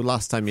between. So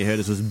last time you heard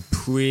us was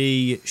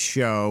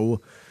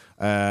pre-show,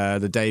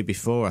 the day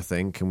before, I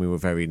think, and we were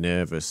very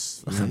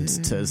nervous. And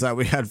it turns out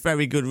we had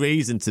very good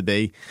reason to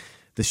be.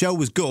 The show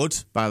was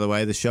good, by the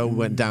way. The show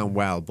went down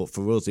well, but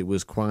for us it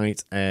was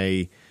quite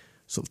a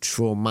sort of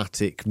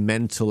traumatic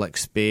mental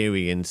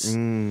experience.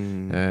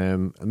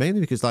 Mainly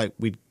because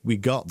we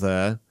got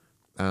there,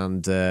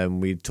 and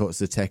we talked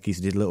to the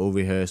techies, did a little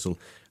rehearsal,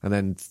 and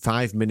then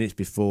 5 minutes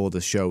before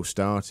the show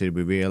started,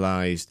 we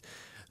realised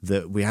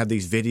that we had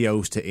these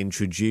videos to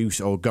introduce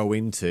or go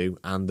into,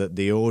 and that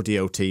the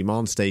audio team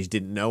on stage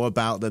didn't know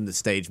about them, the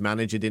stage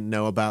manager didn't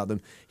know about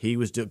them. He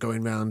was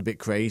going around a bit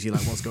crazy,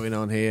 like, what's going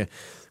on here?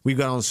 We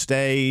got on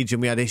stage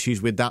and we had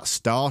issues with that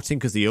starting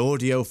because the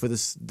audio for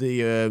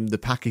the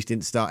package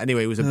didn't start.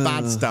 Anyway, it was a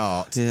bad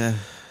start. Yeah.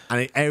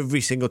 And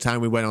every single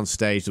time we went on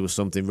stage, there was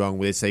something wrong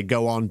with it. Say,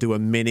 go on, do a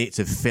minute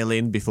to fill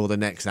in before the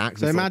next act.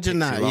 So imagine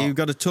that. You've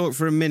got to talk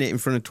for a minute in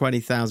front of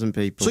 20,000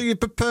 people. So you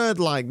prepared,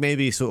 like,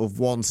 maybe sort of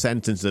one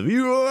sentence of,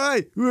 you all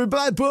right? We're in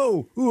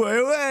Blackpool.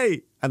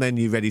 Away. And then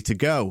you're ready to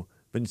go.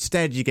 But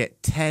instead, you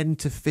get 10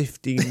 to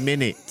 15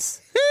 minutes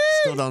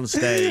stood on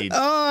stage.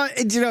 Oh,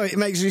 do you know, it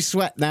makes me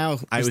sweat now.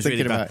 I was thinking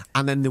really bad. about it.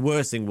 And then the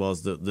worst thing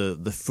was that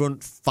the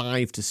front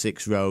 5 to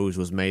 6 rows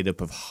was made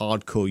up of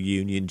hardcore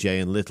Union J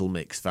and Little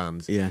Mix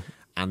fans. Yeah.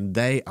 And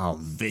they are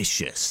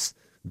vicious.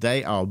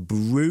 They are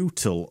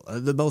brutal.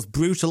 The most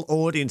brutal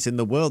audience in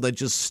the world. They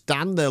just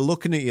stand there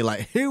looking at you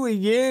like, who are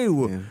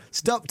you? Yeah.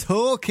 Stop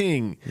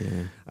talking.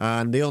 Yeah.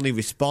 And they only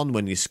respond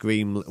when you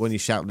scream, when you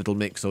shout Little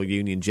Mix or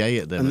Union J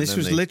at them. And this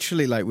was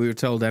literally like we were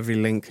told every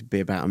link could be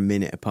about a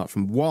minute, apart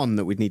from one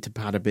that we'd need to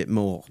pad a bit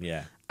more.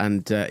 Yeah.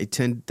 And it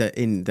turned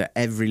that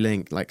every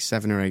link, like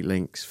 7 or 8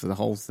 links for the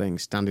whole thing,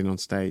 standing on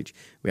stage,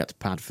 we had to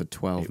pad for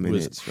 12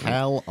 minutes. It was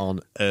hell on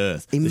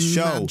earth.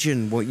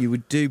 Imagine what you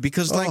would do.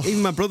 Because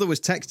even my brother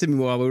was texting me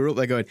while we were up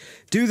there going,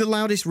 do the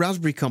loudest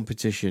raspberry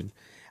competition.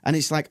 And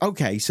it's like,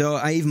 okay, so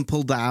I even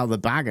pulled that out of the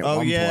bag at one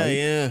point.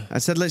 Yeah. I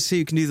said, let's see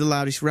who can do the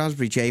loudest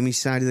raspberry, Jamie's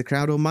side of the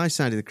crowd or my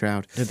side of the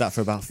crowd. Did that for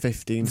about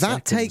 15 seconds.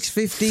 That takes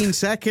 15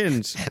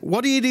 seconds.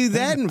 What do you do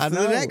then for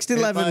the next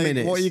 11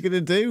 minutes? What are you going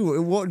to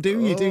do? What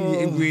do you do?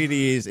 It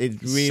really is.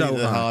 It's really So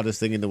the hard.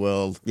 hardest thing in the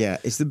world. Yeah,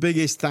 it's the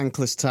biggest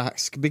thankless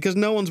task because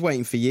no one's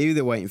waiting for you.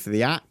 They're waiting for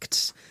the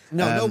acts.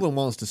 No one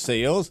wants to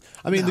see us.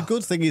 I mean, the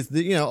good thing is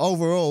that,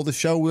 overall, the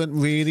show went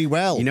really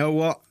well. You know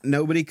what?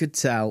 Nobody could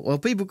tell. Well,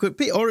 people could,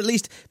 or at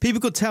least people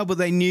could tell, but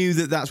they knew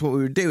that that's what we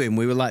were doing.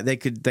 We were like,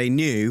 they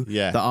knew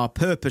that our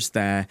purpose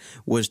there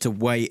was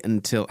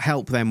to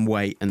help them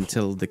wait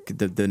until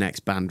the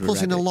next band were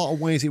Plus, ready. in a lot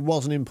of ways, it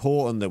wasn't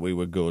important that we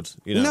were good.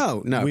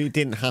 No. We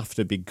didn't have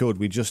to be good.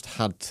 We just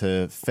had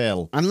to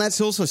fill. And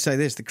let's also say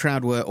this: the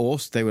crowd were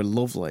awesome. They were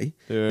lovely.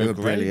 They were a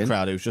great brilliant.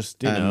 crowd. It was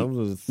just,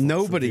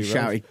 nobody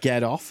shouted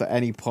 "get off" at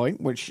any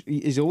point, which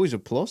is always a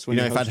plus. When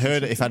if I'd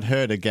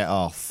heard her get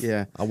off,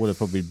 yeah, I would have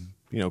probably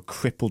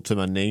crippled to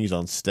my knees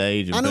on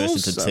stage and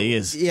burst into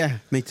tears. Yeah,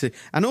 me too.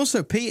 And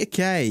also, Peter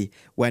Kay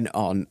went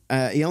on.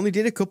 He only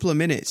did a couple of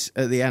minutes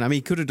at the end. I mean,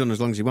 he could have done as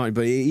long as he wanted,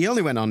 but he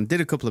only went on, did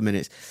a couple of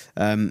minutes.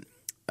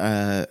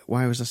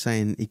 why was I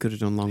saying he could have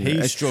done longer?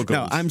 He struggled.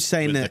 No, I'm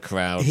saying with that the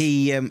crowd.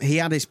 he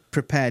had his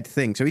prepared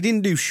thing, so he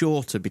didn't do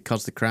shorter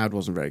because the crowd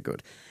wasn't very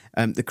good.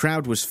 The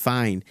crowd was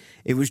fine.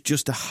 It was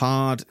just a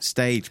hard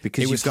stage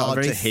because you've got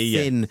a very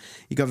thin.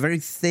 You got a very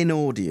thin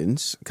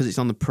audience because it's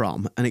on the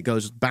prom and it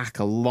goes back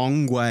a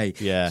long way.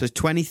 Yeah, so it's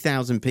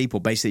 20,000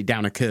 people basically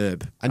down a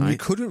curb, and right? you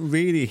couldn't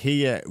really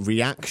hear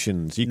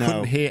reactions. You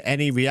couldn't hear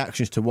any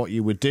reactions to what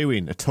you were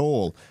doing at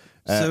all.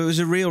 So it was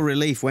a real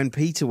relief when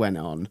Peter went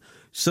on.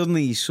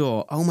 Suddenly you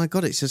saw, oh my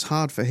God, it's as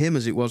hard for him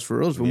as it was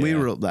for us when we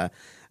were up there.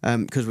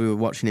 Because we were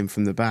watching him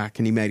from the back,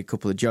 and he made a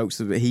couple of jokes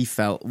that he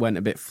felt went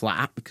a bit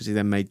flat because he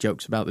then made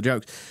jokes about the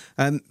jokes.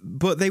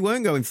 But they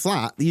weren't going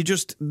flat.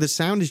 The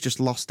sound is just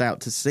lost out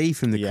to sea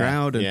from the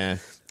crowd.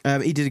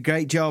 And, he did a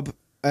great job.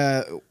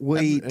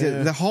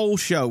 The whole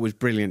show was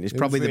brilliant. It's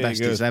probably the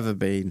best it's ever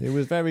been. It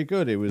was very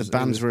good. The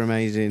bands were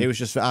amazing. It was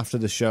just after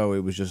the show.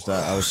 It was just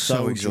I was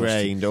so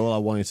drained. All I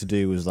wanted to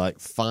do was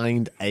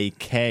find a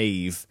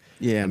cave.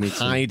 And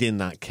hide in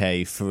that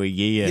cave for a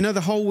year. You know, the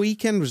whole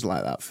weekend was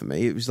like that for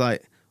me. It was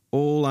like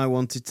all I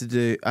wanted to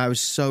do. I was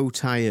so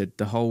tired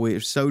the whole week. It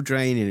was so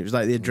draining. It was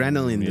like the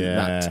adrenaline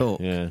that took.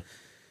 Yeah.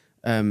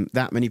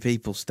 That many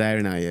people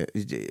staring at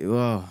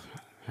you.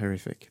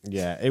 Horrific.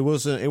 Yeah, it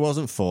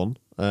wasn't fun.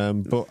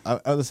 But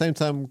at the same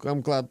time,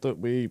 I'm glad that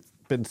we've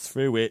been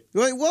through it.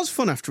 Well, it was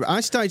fun after.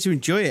 I started to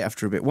enjoy it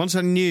after a bit. Once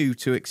I knew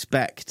to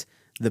expect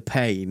the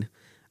pain,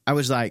 I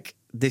was like,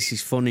 this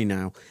is funny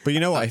now. But you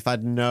know what? If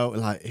I'd known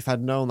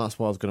that's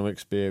what I was going to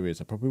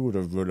experience, I probably would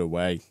have run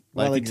away.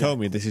 He told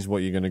me this is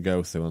what you're going to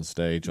go through on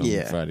stage on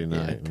Friday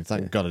night. And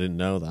thank God I didn't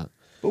know that.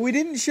 But we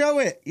didn't show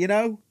it, you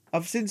know?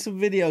 I've seen some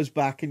videos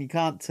back and you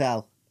can't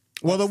tell.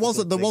 Well, there was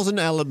an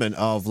element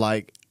of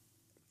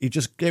you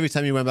just every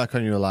time you went back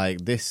on, you were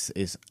like, this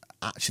is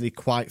actually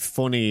quite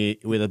funny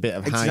with a bit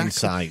of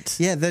hindsight.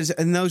 Yeah,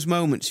 in those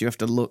moments you have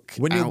to look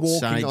when you're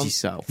outside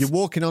yourself. You're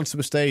walking onto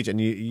a stage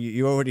and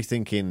you're already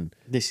thinking,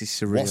 this is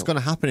surreal. What's going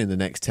to happen in the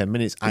next 10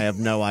 minutes? I have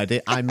no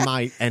idea. I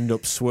might end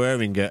up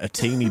swearing at a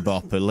teeny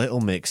bop, a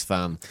Little Mix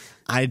fan.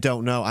 I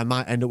don't know. I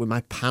might end up with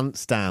my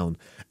pants down.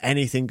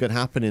 Anything could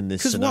happen in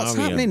this scenario. Because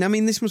what's happening? I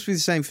mean, this must be the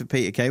same for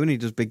Peter Kay when he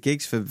does big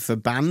gigs for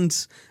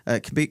bands,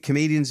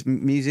 comedians,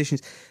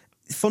 musicians.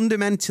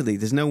 Fundamentally,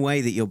 there's no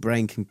way that your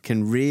brain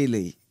can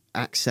really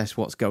access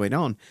what's going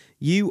on.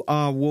 You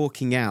are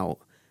walking out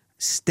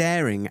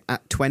staring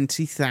at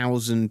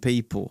 20,000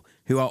 people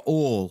who are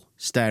all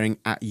staring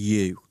at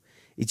you.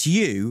 It's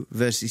you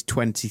versus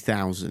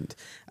 20,000.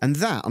 And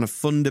that, on a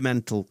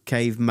fundamental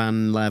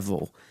caveman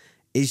level,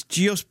 is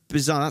just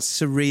bizarre.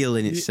 That's surreal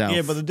in itself.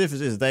 Yeah, but the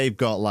difference is they've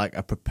got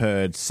a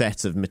prepared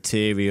set of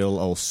material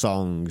or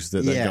songs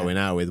that they're going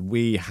out with.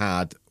 We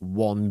had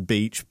one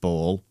beach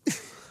ball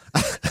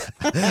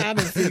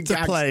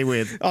to play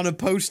with on a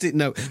post-it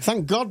note.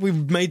 Thank God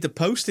we've made the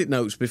post-it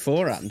notes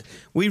beforehand.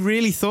 We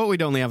really thought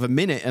we'd only have a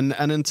minute, and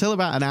until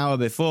about an hour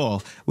before,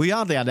 we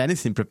hardly had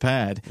anything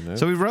prepared. No.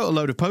 So we wrote a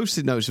load of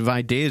post-it notes of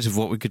ideas of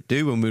what we could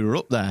do when we were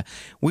up there.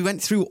 We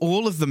went through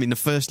all of them in the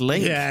first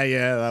link.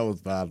 Yeah, that was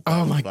bad.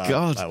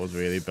 God, that was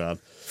really bad.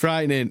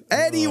 Frightening.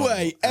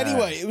 Anyway,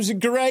 it was a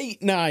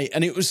great night,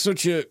 and it was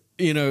such a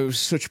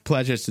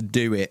pleasure to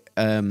do it.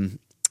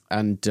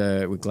 And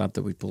we're glad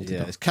that we pulled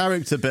it off. It's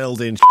character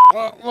building.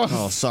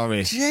 Oh,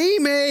 sorry.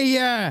 Jamie!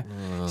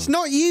 It's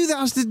not you that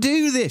has to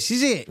do this,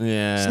 is it?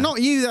 Yeah. It's not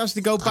you that has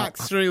to go back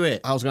through it.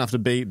 I was going to have to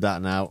beat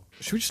that now.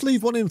 Should we just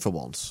leave one in for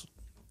once?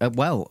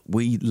 Well,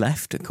 we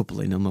left a couple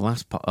in on the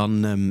last part,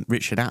 on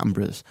Richard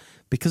Attenborough's,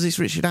 because it's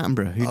Richard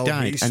Attenborough who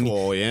died. He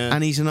swore,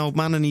 and he's an old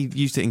man, and he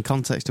used it in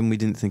context, and we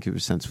didn't think it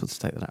was sensible to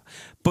take that out.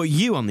 But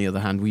you, on the other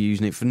hand, were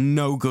using it for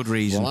no good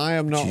reason. Well, I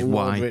am not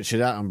Lord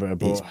Richard Attenborough,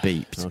 but it's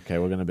beeped. Okay,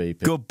 we're going to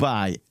beep it.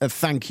 Goodbye.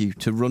 Thank you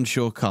to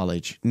Runshaw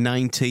College.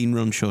 19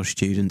 Runshaw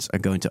students are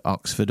going to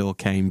Oxford or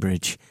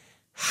Cambridge.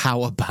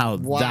 How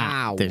about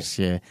that this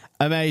year?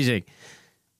 Amazing.